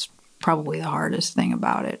was probably the hardest thing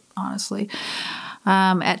about it, honestly.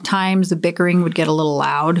 At times, the bickering would get a little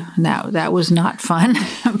loud, and that was not fun.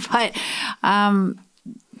 But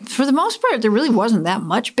for the most part, there really wasn't that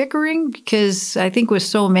much bickering, because I think with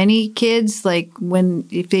so many kids,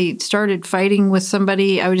 if they started fighting with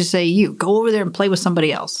somebody, I would just say, you go over there and play with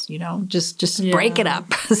somebody else, just break it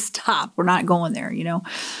up. Stop. We're not going there,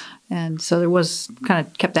 And so there was kind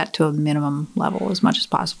of kept that to a minimum level as much as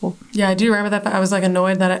possible. Yeah, I do remember that, but I was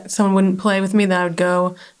annoyed that someone wouldn't play with me. Then I would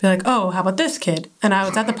go be like, oh, how about this kid? And I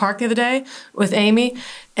was at the park the other day with Amy,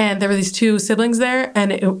 and there were these two siblings there,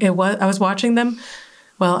 and I was watching them.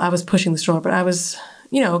 Well, I was pushing the stroller, but I was,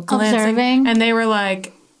 glancing. Observing. And they were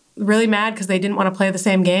really mad because they didn't want to play the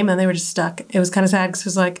same game, and they were just stuck. It was kind of sad because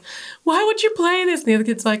it was why would you play this? And the other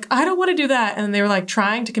kid's I don't want to do that. And they were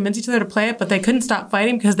trying to convince each other to play it, but they couldn't stop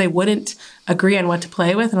fighting because they wouldn't agree on what to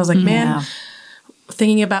play with. And I was man,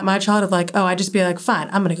 thinking about my childhood, I'd just be fine,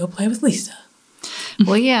 I'm going to go play with Lisa.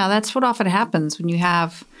 Well, yeah, that's what often happens when you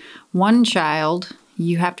have one child.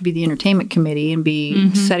 You have to be the entertainment committee and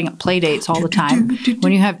be setting up play dates all the time.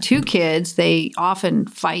 When you have two kids, they often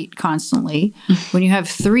fight constantly. When you have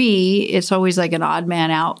three, it's always an odd man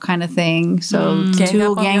out kind of thing. So two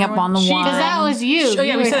will gang up on the one. Because that was you. Oh,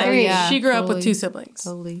 yeah, You we were said three. that. She grew up totally. with two siblings.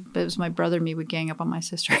 Totally. But it was my brother and me would gang up on my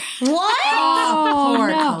sister. What? Poor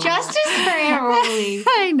Chloe. Justice for Aunt Rolly.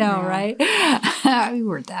 I know, right? We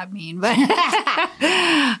weren't that mean, but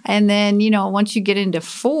and then once you get into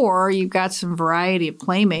 4, you've got some variety of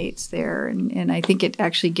playmates there, and I think it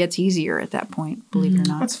actually gets easier at that point. Believe it or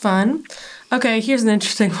not. That's fun. Okay, here's an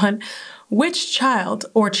interesting one. Which child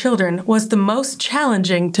or children was the most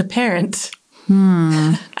challenging to parent?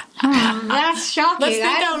 That's shocking. Let's think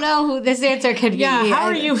I don't know who this answer could be. Yeah, how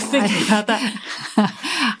are you thinking about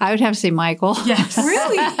that? I would have to say Michael. Yes.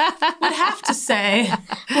 Really? Would have to say.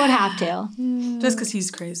 Would have to. Just because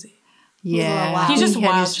he's crazy. Yeah, wild. He's just a He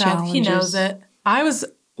had wild his child. He knows challenges. it. I was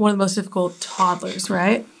one of the most difficult toddlers,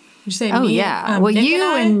 right? Did you say Oh, me? yeah. Nick You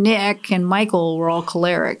I? and Nick and Michael were all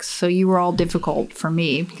cholerics, so you were all difficult for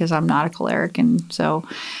me because I'm not a choleric, and so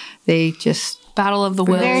they just Battle of the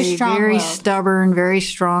Wills. Very very strong-willed. stubborn, very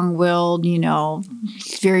strong-willed.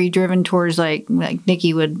 Very driven towards like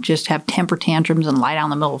Nikki would just have temper tantrums and lie down in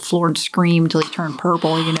the middle of the floor and scream until he turned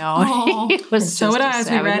purple. It was So just would a I, as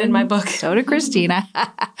we savage. read in my book. So did Christina.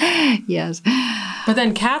 Yes. But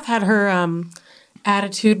then Kath had her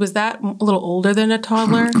attitude. Was that a little older than a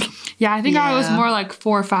toddler? Yeah, I think I was Yeah. more like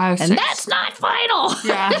 4, 5, 6. And that's not final.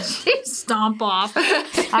 Yeah. Stomp off.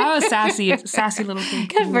 I was sassy little thing.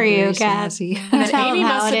 Good for you, Very Kat. sassy. And Tell Amy them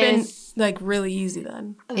how must have it been is. like really easy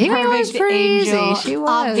then. Amy was Perfect pretty angel, easy. She was.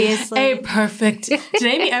 obviously. A perfect. Did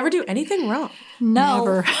Amy ever do anything wrong? No,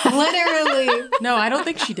 Never. literally. No, I don't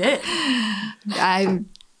think she did. I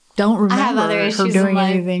don't remember have other her issues in doing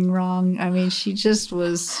life. anything wrong. I mean, she just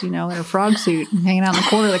was, in her frog suit and hanging out in the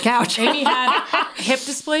corner of the couch. Amy had hip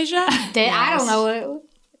dysplasia. I don't know what it was.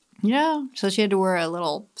 Yeah, so she had to wear a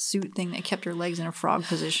little suit thing that kept her legs in a frog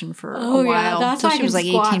position for Oh, a yeah, while. that's until why I she was can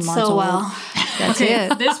like squat 18 months so old. well. That's Okay,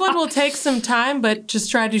 it. this one will take some time, but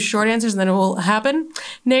just try to do short answers and then it will happen.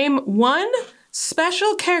 Name one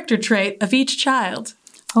special character trait of each child.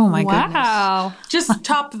 Oh my goodness. Wow. Just what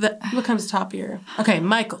comes top of your. Okay,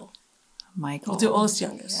 Michael. Michael. We'll do oldest,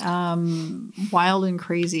 youngest. Wild and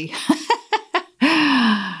crazy.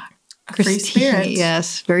 Free spirit.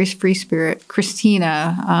 Yes, very free spirit.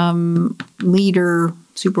 Christina, leader,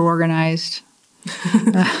 super organized.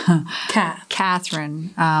 Kath.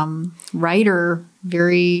 Catherine, writer,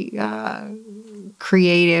 very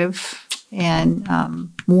creative and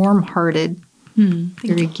warm-hearted,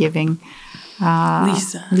 very giving.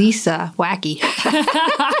 Lisa. Wacky.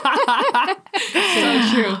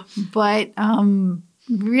 So true. But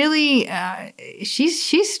really,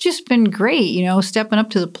 she's just been great, stepping up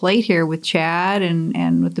to the plate here with Chad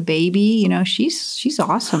and with the baby. She's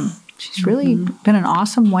awesome. She's really been an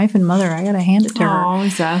awesome wife and mother. I got to hand it to her. Oh,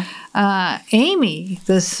 Lisa. Amy,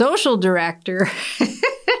 the social director.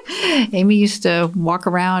 Amy used to walk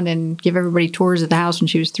around and give everybody tours of the house when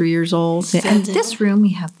she was 3 years old. In this room, we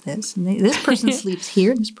have this. And this person sleeps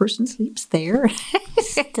here. This person sleeps there.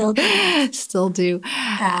 Still do. Still do.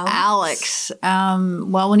 Alex.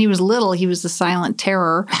 Well, when he was little, he was the silent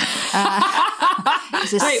terror. He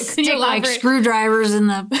just can you stick like elaborate? screwdrivers in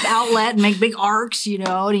the outlet and make big arcs,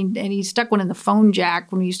 and he stuck one in the phone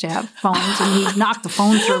jack when we used to have phones, and he knocked the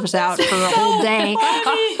phone service out for a whole day.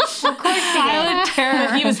 Silent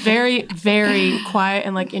terror. He was very, very quiet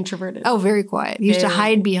and like introverted. Oh, very quiet. He used to Very.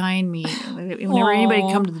 hide behind me whenever anybody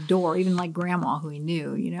would come to the door, even like grandma who he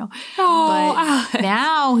knew, But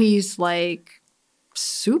now he's like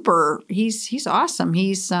super. He's awesome.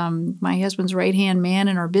 He's my husband's right-hand man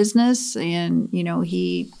in our business, and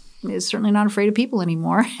he is certainly not afraid of people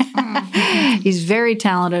anymore. He's very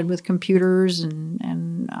talented with computers and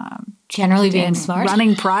Generally being smart.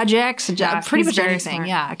 running projects, and Yeah, pretty he's much very anything. smart.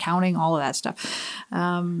 Yeah, accounting, all of that stuff.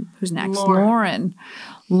 Who's next? Lauren.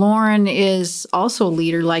 Lauren is also a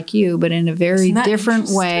leader like you, but in a very Isn't that different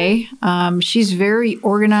way. She's very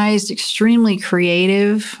organized, extremely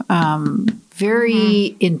creative,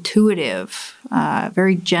 very intuitive,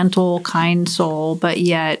 very gentle, kind soul, but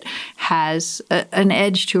yet has an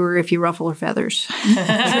edge to her if you ruffle her feathers.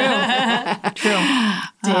 True.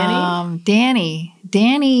 Danny.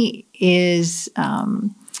 Danny is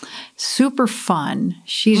super fun.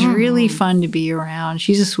 She's really fun to be around.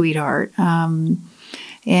 She's a sweetheart.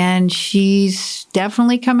 And she's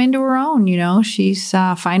definitely come into her own, She's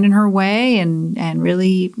finding her way and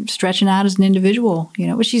really stretching out as an individual,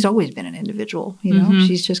 But she's always been an individual,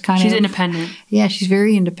 She's just kind She's of independent. Yeah, she's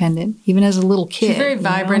very independent, even as a little kid. She's a very you know?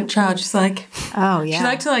 vibrant child. She's like, Oh, yeah. she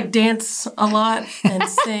liked to like dance a lot and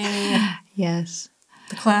sing Yes.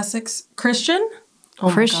 the classics. Christian? Oh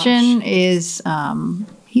my Christian is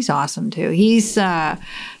he's awesome too. He's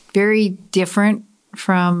very different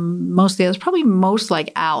from most of the others, probably most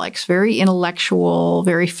like Alex, very intellectual,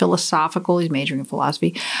 very philosophical. He's majoring in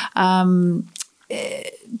philosophy.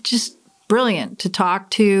 Just brilliant to talk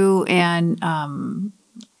to, and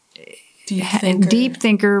deep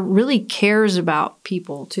thinker, really cares about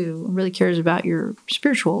people too, really cares about your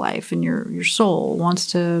spiritual life and your soul, wants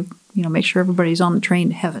to make sure everybody's on the train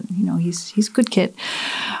to heaven. He's a good kid.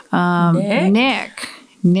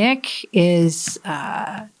 Nick is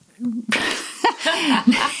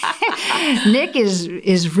Nick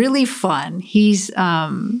is really fun. He's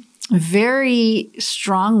very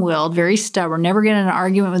strong-willed, very stubborn. Never get in an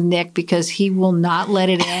argument with Nick because he will not let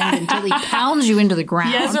it end until he pounds you into the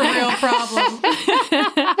ground. He has a real problem. Most of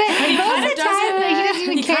the time, he doesn't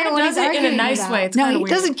even He care kind of what does it in a nice way. It's No, kind he of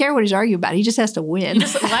weird. doesn't care what he's arguing about. He just has to win. He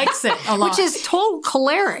just likes it a lot. Which is total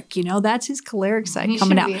choleric, that's his choleric side He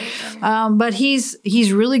coming should out. be. But he's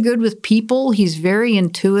really good with people. He's very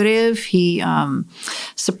intuitive. He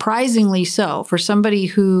surprisingly so for somebody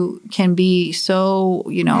who can be so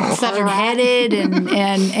Such a rat. hard-headed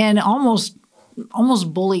and almost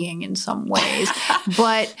bullying in some ways,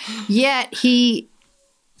 but yet he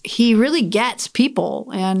really gets people,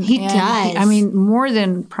 and He does. I mean, more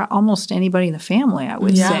than almost anybody in the family, I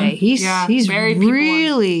would Yeah. say. He's very people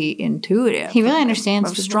really intuitive. He really understands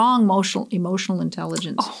Of people. strong emotional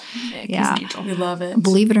intelligence. Nick, Yeah. he's an angel. We love it.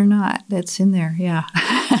 Believe it or not, that's in there. Yeah,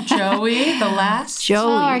 Joey, the last.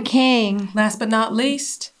 Joey. Oh, our king. Last but not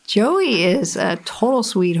least. Joey is a total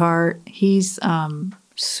sweetheart. He's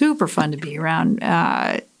super fun to be around.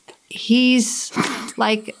 He's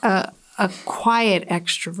like a quiet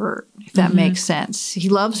extrovert, if that makes sense. He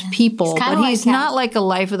loves people, kinda but like he's Kat. not like a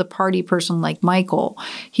life of the party person like Michael.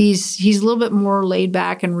 He's a little bit more laid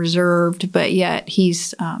back and reserved, but yet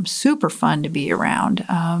he's super fun to be around.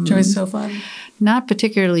 Joey's so fun. Not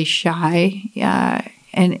particularly shy.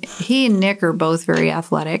 And he and Nick are both very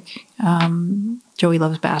athletic. Joey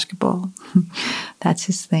loves basketball. That's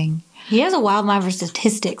his thing. He has a wild mind for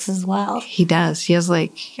statistics as well. He does. He has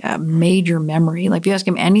like a major memory. Like if you ask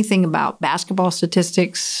him anything about basketball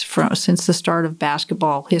statistics since the start of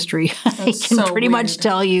basketball history, he can so pretty much weird.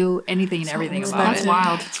 tell you anything and everything about That's it.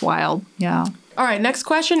 wild. It's wild. Yeah. All right, next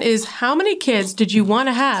question is how many kids did you want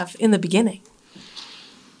to have in the beginning?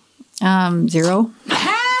 0.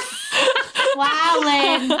 Wow,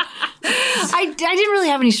 Lynn. I didn't really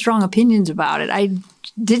have any strong opinions about it. I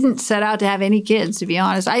didn't set out to have any kids, to be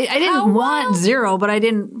honest. I didn't want 0, but I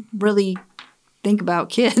didn't really think about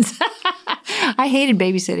kids. I hated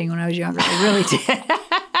babysitting when I was younger. I really did.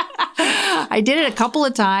 I did it a couple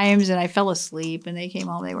of times and I fell asleep and they came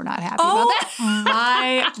home. They were not happy about that.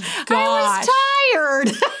 My gosh. I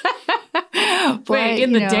was tired. Wait,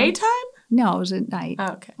 in the daytime? No, it was at night.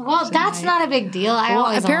 Okay. Well, that's not a big deal. I Well,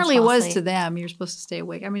 always apparently it almost was fall to asleep. them. You're supposed to stay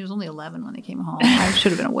awake. I mean, it was only 11 when they came home. I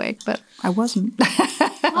should have been awake, but I wasn't. Well,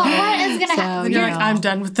 what is going to So, happen? You're like, I'm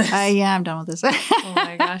done with this. Yeah, I'm done with this. Oh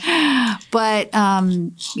my gosh. But I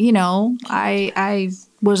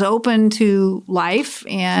was open to life,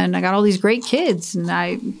 and I got all these great kids, and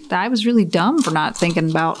I was really dumb for not thinking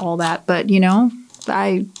about all that. But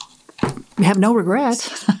I have no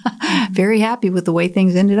regrets. Very happy with the way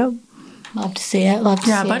things ended up. Love to see it. Love to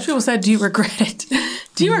Yeah, a see bunch of it. people said, do you regret it?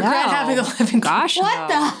 Do you regret No. having 11 Gosh, What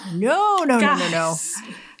the? no. Guys.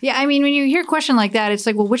 Yeah, I mean, when you hear a question like that, it's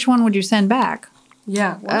like, well, which one would you send back?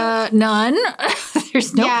 Yeah. None.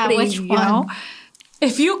 There's Yeah, nobody. which one?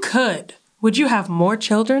 If you could, would you have more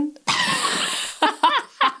children?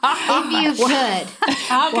 If you could.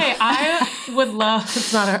 Okay, I would love,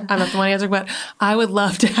 I'm not the one answering, but I would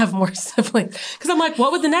love to have more siblings. Because I'm like,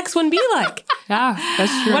 what would the next one be like? Yeah,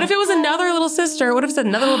 that's true. What if it was another little sister? What if it's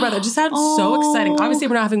another little brother? It just sounds so exciting. Obviously,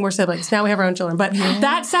 we're not having more siblings. Now we have our own children. But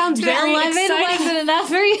that sounds very 11 exciting. wasn't enough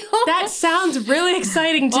for you. That sounds really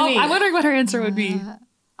exciting to me. I'm wondering what her answer would be.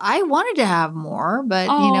 I wanted to have more, but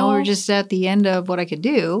we were just at the end of what I could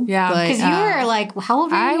do. Yeah. But, Because you were like, how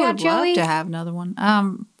old were I you, would Joey? love to have another one.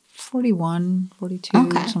 41, 42,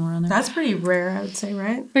 Okay. somewhere around there. That's pretty rare, I would say,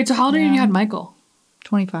 right? Wait, so how old are you when you had Michael?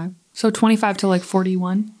 25. So 25 to like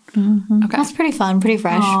 41? That's pretty fun, pretty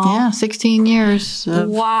fresh. Yeah, 16 years of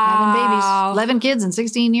having Wow. babies. 11 kids in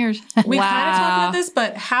 16 years. We kind of talked about this,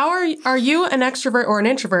 but how are you an extrovert or an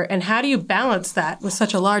introvert, and how do you balance that with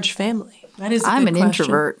such a large family? That is. I'm good an question.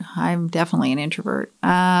 introvert. I'm definitely an introvert.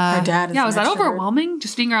 Our dad is. Yeah, an was that extrovert. overwhelming?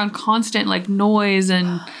 Just being around constant like noise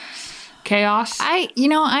and chaos?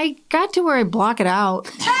 I got to where I block it out.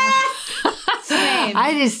 Same.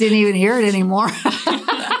 I just didn't even hear it anymore.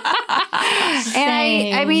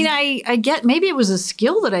 Same. And I get, maybe it was a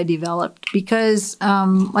skill that I developed because,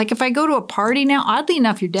 like if I go to a party now, oddly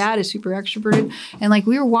enough, your dad is super extroverted. And like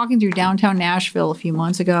we were walking through downtown Nashville a few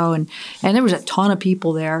months ago and there was a ton of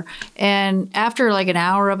people there. And after like an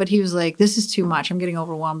hour of it, he was like, this is too much. I'm getting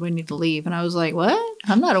overwhelmed. We need to leave. And I was like, what?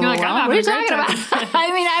 I'm not You're overwhelmed. like, I'm what are you having talking a great about?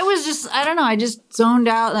 I mean, I was just, I don't know. I just zoned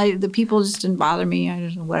out. The people just didn't bother me. I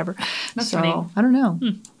just, whatever. That's so funny. I don't know.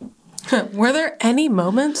 Were there any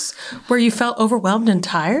moments where you felt overwhelmed and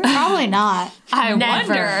tired? Probably not. I Never.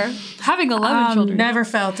 wonder. Having 11 children. Never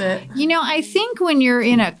felt it. You know, I think when you're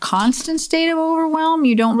in a constant state of overwhelm,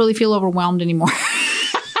 you don't really feel overwhelmed anymore.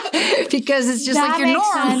 Because it's just That like your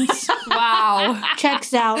norm. makes sense. Wow.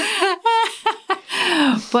 Checks out.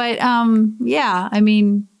 But yeah, I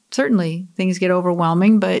mean, certainly things get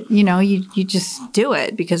overwhelming, but you just do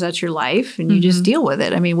it because that's your life and you just deal with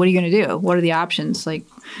it. I mean, what are you going to do? What are the options? Like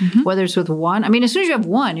whether it's with one, I mean, as soon as you have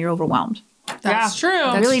one, you're overwhelmed. That's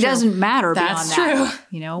true. It really doesn't matter That's beyond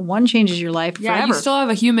that. One changes your life Yeah, forever. you still have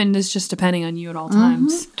a human that's just depending on you at all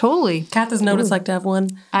times. Totally. Kath doesn't know what it's like to have one.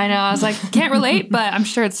 I know. I was like, can't relate, but I'm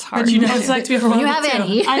sure it's hard. But you know what it's like to be overwhelmed. You have too.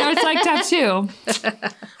 any. I know what it's like to have two.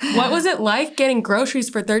 What was it like getting groceries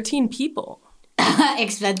for 13 people?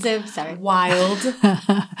 Expensive. Sorry. Wild.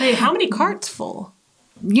 Hey, how many carts full?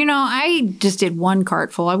 I just did one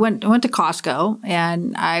cart full. I went to Costco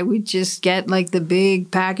and I would just get like the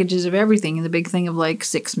big packages of everything and the big thing of like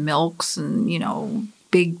 6 milks and,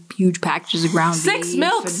 big, huge packages of ground 6 beef.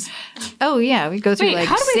 milks? Oh, yeah. We'd go through Wait, like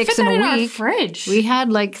how do we 6 fit that in in a our week. fridge? We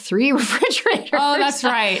had like 3 refrigerators. Oh, that's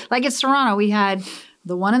right. Like at Serrano, we had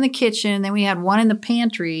the one in the kitchen, then we had one in the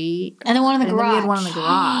pantry. And then one in the And then garage. we had one in the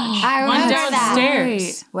garage. I One remember that.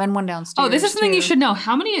 downstairs. One downstairs. Oh, this is something too. you should know.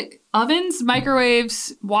 How many ovens,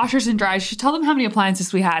 microwaves, washers, and dryers? You should tell them how many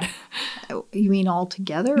appliances we had. You mean all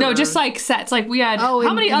together? No, or- just like sets. Like we had, Oh,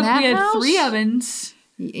 how many in ovens? that We had house? 3 ovens.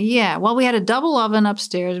 Yeah. Well, we had a double oven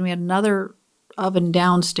upstairs and we had another oven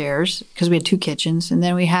downstairs because we had 2 kitchens. And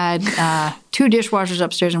then we had 2 dishwashers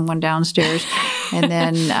upstairs and one downstairs. And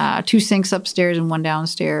then 2 sinks upstairs and one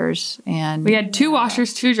downstairs. And We had 2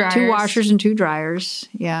 washers, 2 dryers. 2 washers and 2 dryers.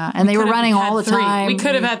 Yeah. And they were running all the time. We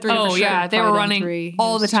could have had 3 Oh, for sure. yeah. They were Probably running 3.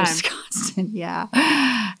 all It the was time. just constant. Yeah.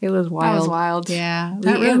 It was wild. That was wild. Yeah.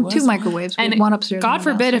 That We really had was 2 wild. microwaves. We And had one upstairs. God and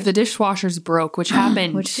one forbid if the downstairs. dishwashers broke, which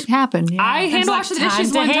happened. Which happened. Yeah. I hand like washed the time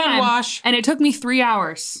dishes to one hand time, wash. and it took me 3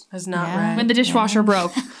 hours That's not Yeah. right. when the dishwasher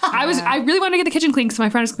broke. I really wanted to get the kitchen clean because my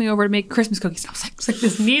friend was coming over to make Christmas cookies. And I was like, It's like,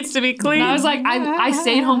 this needs to be clean. and I was like, I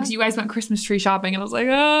stayed home because you guys went Christmas tree shopping, and I was like,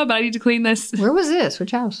 oh, but I need to clean this. Where was this?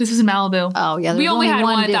 Which house? This was in Malibu. Oh, yeah. There We was only had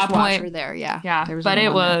one at that dishwasher point. there. Yeah. Yeah, There was but only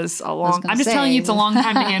it one there. was a long. gonna I'm just say. telling you, it's a long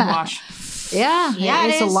time to hand wash. Yeah. Yeah, it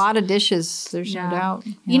It's a is. lot of dishes. There's no doubt.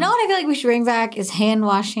 You know what I feel like we should bring back is hand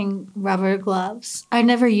washing rubber gloves. I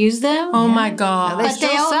never use them. oh my God. They but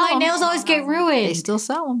still my sell 'em. nails always get ruined. They still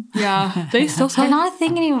sell them. Yeah, they still They're not a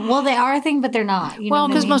thing anymore. Well, they are a thing, but they're not. You know Well,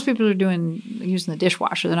 what I because mean? most people are using the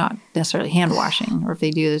dishwasher. They're not necessarily hand washing. Or if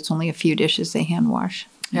they do, it's only a few dishes they hand wash.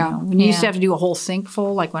 Yeah. When you used to Yeah. have to do a whole sink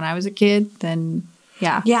full, like when I was a kid, then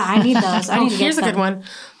yeah. Yeah, I need those. I Oh, need to here's a get good them. one.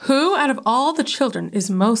 Who out of all the children is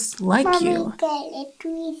most like you?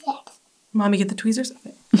 Mommy, get the tweezers?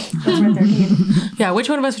 Okay. That's right there. Yeah, which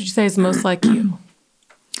one of us would you say is most like you?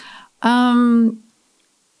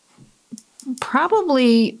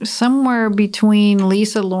 Probably somewhere between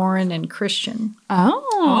Lisa, Lauren, and Christian. Oh,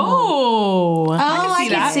 Oh. Oh, I see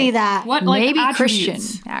can that. see that. what like Maybe attributes?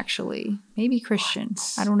 Christian, actually. Maybe Christian.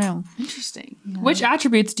 I don't know. Interesting. Which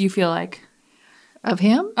attributes do you feel like Of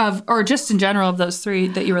him? of, or just in general of those 3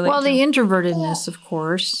 that you relate Well, to? the introvertedness, of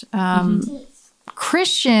course.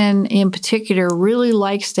 Christian, in particular, really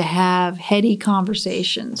likes to have heady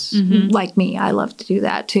conversations. Like me, I love to do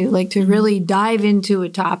that too. Like to really dive into a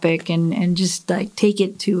topic and just like take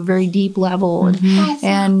it to a very deep level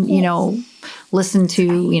and listen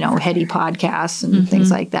to heady podcasts and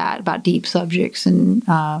things like that about deep subjects and.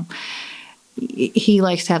 He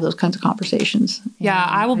likes to have those kinds of conversations. Yeah,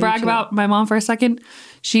 I will do brag too. about my mom for a second.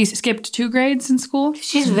 She skipped 2 grades in school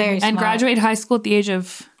She's very smart. and graduated high school at the age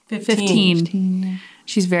of 15.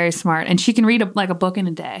 She's very smart, and she can read a book in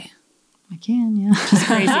a day. I can, yeah.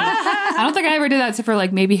 Crazy. I don't think I ever did that except for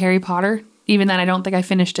like maybe Harry Potter. Even then, I don't think I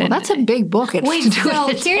finished it. That's a big book. Wait, so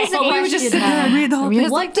here's a But we would just sit there and question. read the whole thing.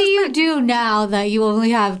 What do you do now that you only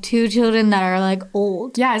have 2 children that are like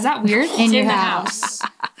old Yeah, is that weird? in your the house?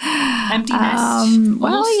 Empty nest.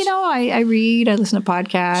 Well, Almost. I read, I listen to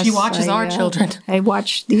podcasts. She watches our children. I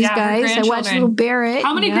watch these Yeah, her guys. I watch grandchildren. little Barrett.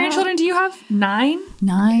 How many Yeah. grandchildren do you have? 9?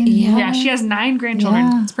 9. Yeah, she has 9 grandchildren.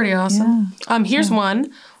 Yeah. That's pretty awesome. Here's one.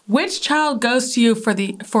 Which child goes to you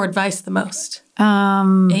for advice the most?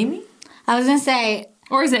 Amy? I was gonna say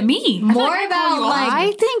Or is it me? I feel more like I call about you all- like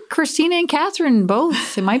I think Christina and Catherine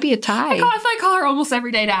both. It might be a tie. I feel like I call her almost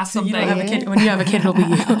every day to ask something. You don't have a kid. When you have a kid, it'll be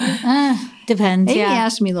you. depends. Amy Yeah.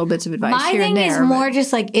 asked me little bits of advice My here thing and there. is but- more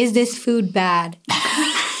just like, is this food bad?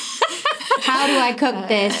 How do I cook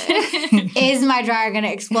this? Is my dryer gonna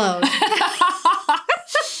explode?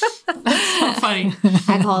 So funny.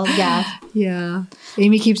 I call it gas. Yeah.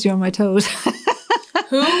 Amy keeps you on my toes.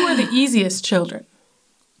 Who were the easiest children?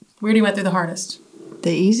 Where do you went through the hardest?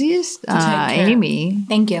 The easiest? take care. Amy.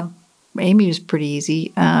 Thank you. Amy was pretty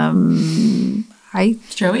easy. Joey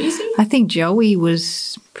easy? I think Joey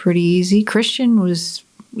was pretty easy. Christian was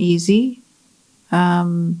easy.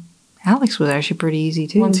 Alex was actually pretty easy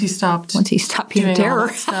too. Once he stopped being a doing all terror.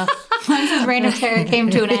 that stuff. Once his reign of terror came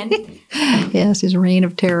to an end. Yes, his reign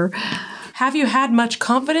of terror. Have you had much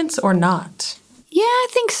confidence or not? Yeah, I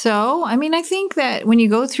think so. I mean, I think that when you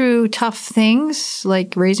go through tough things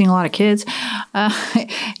like raising a lot of kids,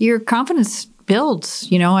 your confidence builds,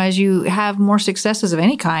 as you have more successes of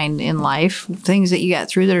any kind in life, things that you get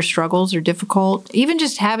through that are struggles or difficult. Even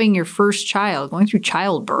just having your first child, going through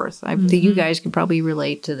childbirth. I think you guys can probably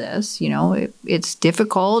relate to this. It's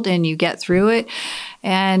difficult and you get through it,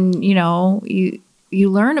 and you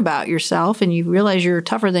learn about yourself and you realize you're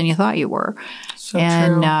tougher than you thought you were. So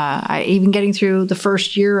and true. Even getting through the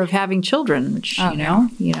first year of having children, which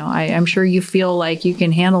I'm sure you feel like you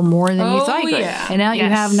can handle more than you thought you could. Yeah. And now you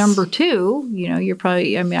Yes. have number 2. You're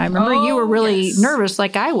probably. I mean, I remember you were really nervous,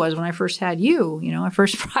 like I was when I first had you. I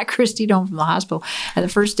first brought Christine home from the hospital, and the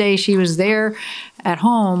first day she was there at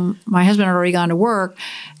home, my husband had already gone to work,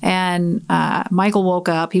 and Michael woke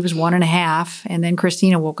up. He was 1.5, and then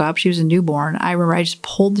Christina woke up. She was a newborn. I remember I just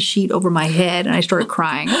pulled the sheet over my head and I started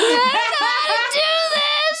crying.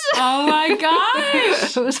 Oh my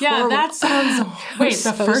gosh. It was Yeah, horrible. that sounds. Wait, the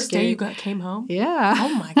so first scary. day you came home? Yeah. Oh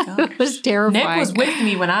my god. It was terrifying. Nick was with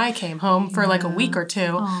me when I came home for like a week or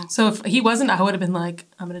two. So if he wasn't, I would have been like,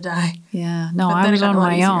 I'm gonna die. Yeah. No, But I then it was got on a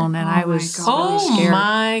lot my easier. own, and I was really Oh scared.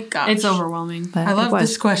 my gosh. It's overwhelming. But I it love was.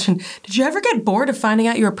 this question. Did you ever get bored of finding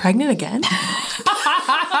out you were pregnant again?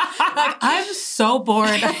 Like, I'm so bored.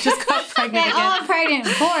 I just got pregnant again. I'm pregnant.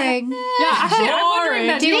 Boring. Yeah, actually, I'm wondering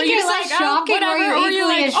that. Did too. it Were you get just less like, oh, shocking, or were whatever, you or you're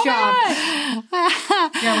equally like, as oh my shocked?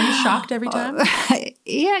 God. Yeah, were you shocked every time?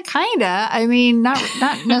 Yeah, kind of. I mean, not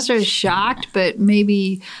necessarily shocked, but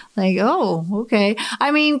maybe like, oh, okay.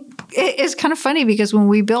 I mean, it's kind of funny because when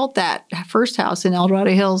we built that first house in El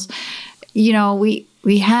Dorado Hills, we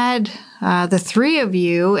had the 3 of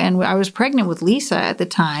you, and I was pregnant with Lisa at the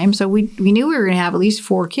time, so we knew we were going to have at least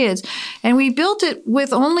 4 kids, and we built it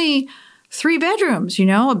with only 3 bedrooms,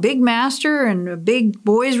 a big master and a big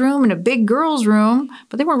boys' room and a big girls' room,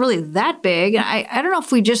 but they weren't really that big. And I don't know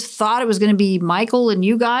if we just thought it was going to be Michael and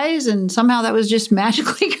you guys, and somehow that was just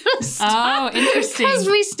magically going to stop. Oh, interesting. Because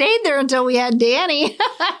we stayed there until we had Danny.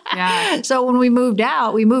 Yeah. So when we moved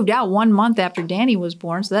out 1 month after Danny was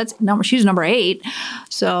born. So she's number 8.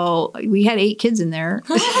 So we had 8 kids in there.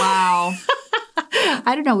 Wow.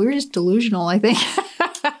 I don't know. We were just delusional, I think.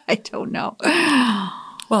 I don't know.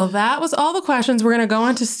 Well, that was all the questions. We're going to go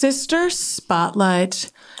on to Sister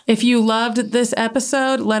Spotlight. If you loved this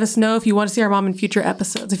episode, let us know if you want to see our mom in future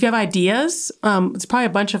episodes. If you have ideas, it's probably a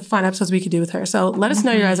bunch of fun episodes we could do with her. So let us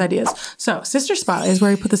know your guys' ideas. So Sister Spotlight is where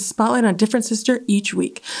we put the spotlight on a different sister each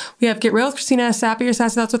week. We have Get Real with Christina, Sappy or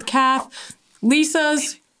Sassy Thoughts with Kath,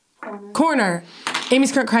 Lisa's Corner,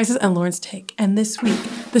 Amy's Current Crisis, and Lauren's Take. And this week,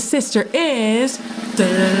 the sister is... Ding!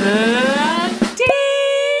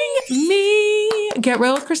 Me! Get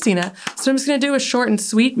Real with Christina. So I'm just going to do a short and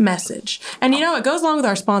sweet message. And it goes along with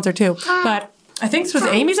our sponsor too. But I think this was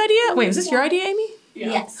Amy's idea. Wait, was this your idea, Amy?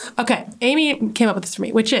 Yes. Okay, Amy came up with this for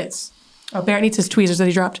me, which is... Oh, Barrett needs his tweezers that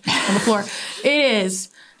he dropped on the floor. It is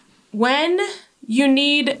when you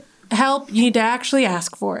need help, you need to actually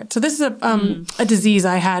ask for it. So this is a disease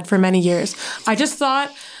I had for many years. I just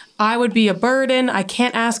thought I would be a burden. I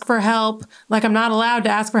can't ask for help. Like, I'm not allowed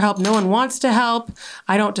to ask for help. No one wants to help.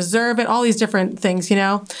 I don't deserve it. All these different things,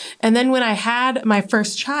 And then when I had my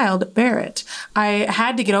first child, Barrett, I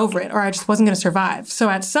had to get over it or I just wasn't going to survive. So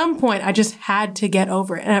at some point, I just had to get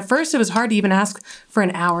over it. And at first, it was hard to even ask for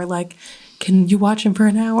an hour. Like, can you watch him for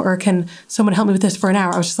an hour? Or can someone help me with this for an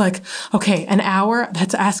hour? I was just like, okay, an hour,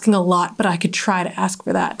 that's asking a lot, but I could try to ask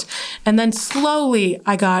for that. And then slowly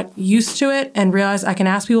I got used to it and realized I can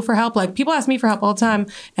ask people for help. Like, people ask me for help all the time.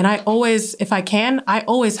 And I always, if I can, I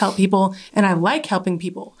always help people. And I like helping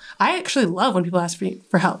people. I actually love when people ask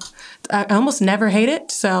for help. I almost never hate it.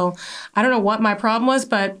 So I don't know what my problem was,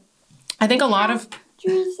 but I think a lot of...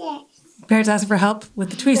 Barrett's asking for help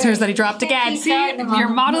with the tweezers that he dropped again. You're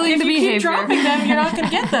modeling the behavior. Keep dropping them, you're not going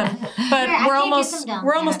to get them. But I we're can't almost get them down.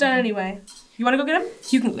 we're almost done anyway. You want to go get them?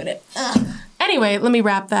 You can go get it. Anyway, let me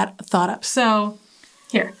wrap that thought up. So,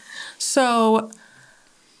 here. So,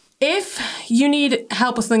 if you need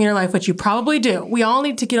help with something in your life, which you probably do, we all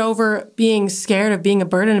need to get over being scared of being a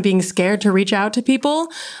burden and being scared to reach out to people.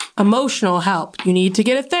 Emotional help. You need to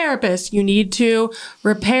get a therapist. You need to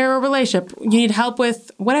repair a relationship. You need help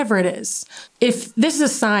with whatever it is. If this is a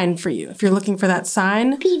sign for you, if you're looking for that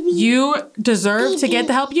sign, you deserve to get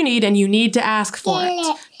the help you need and you need to ask for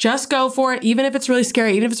it. Just go for it. Even if it's really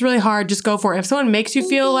scary, even if it's really hard, just go for it. If someone makes you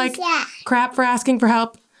feel like crap for asking for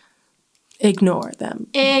help, ignore them.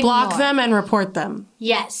 Block them and report them.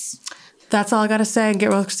 Yes. That's all I got to say. Get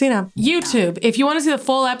real with Christina. YouTube. If you want to see the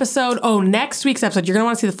full episode, next week's episode, you're going to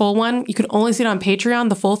want to see the full one. You can only see it on Patreon,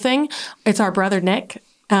 the full thing. It's our brother Nick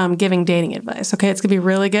giving dating advice. Okay, it's going to be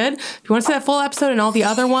really good. If you want to see that full episode and all the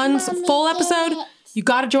other ones, full episode, you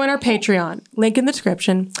got to join our Patreon. Link in the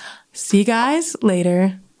description. See you guys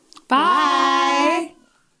later. Bye.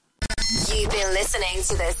 You've been listening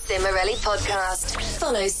to the Cimarelli podcast.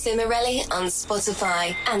 Follow Cimarelli on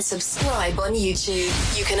Spotify and subscribe on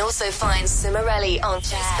YouTube. You can also find Cimarelli on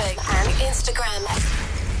Facebook and Instagram.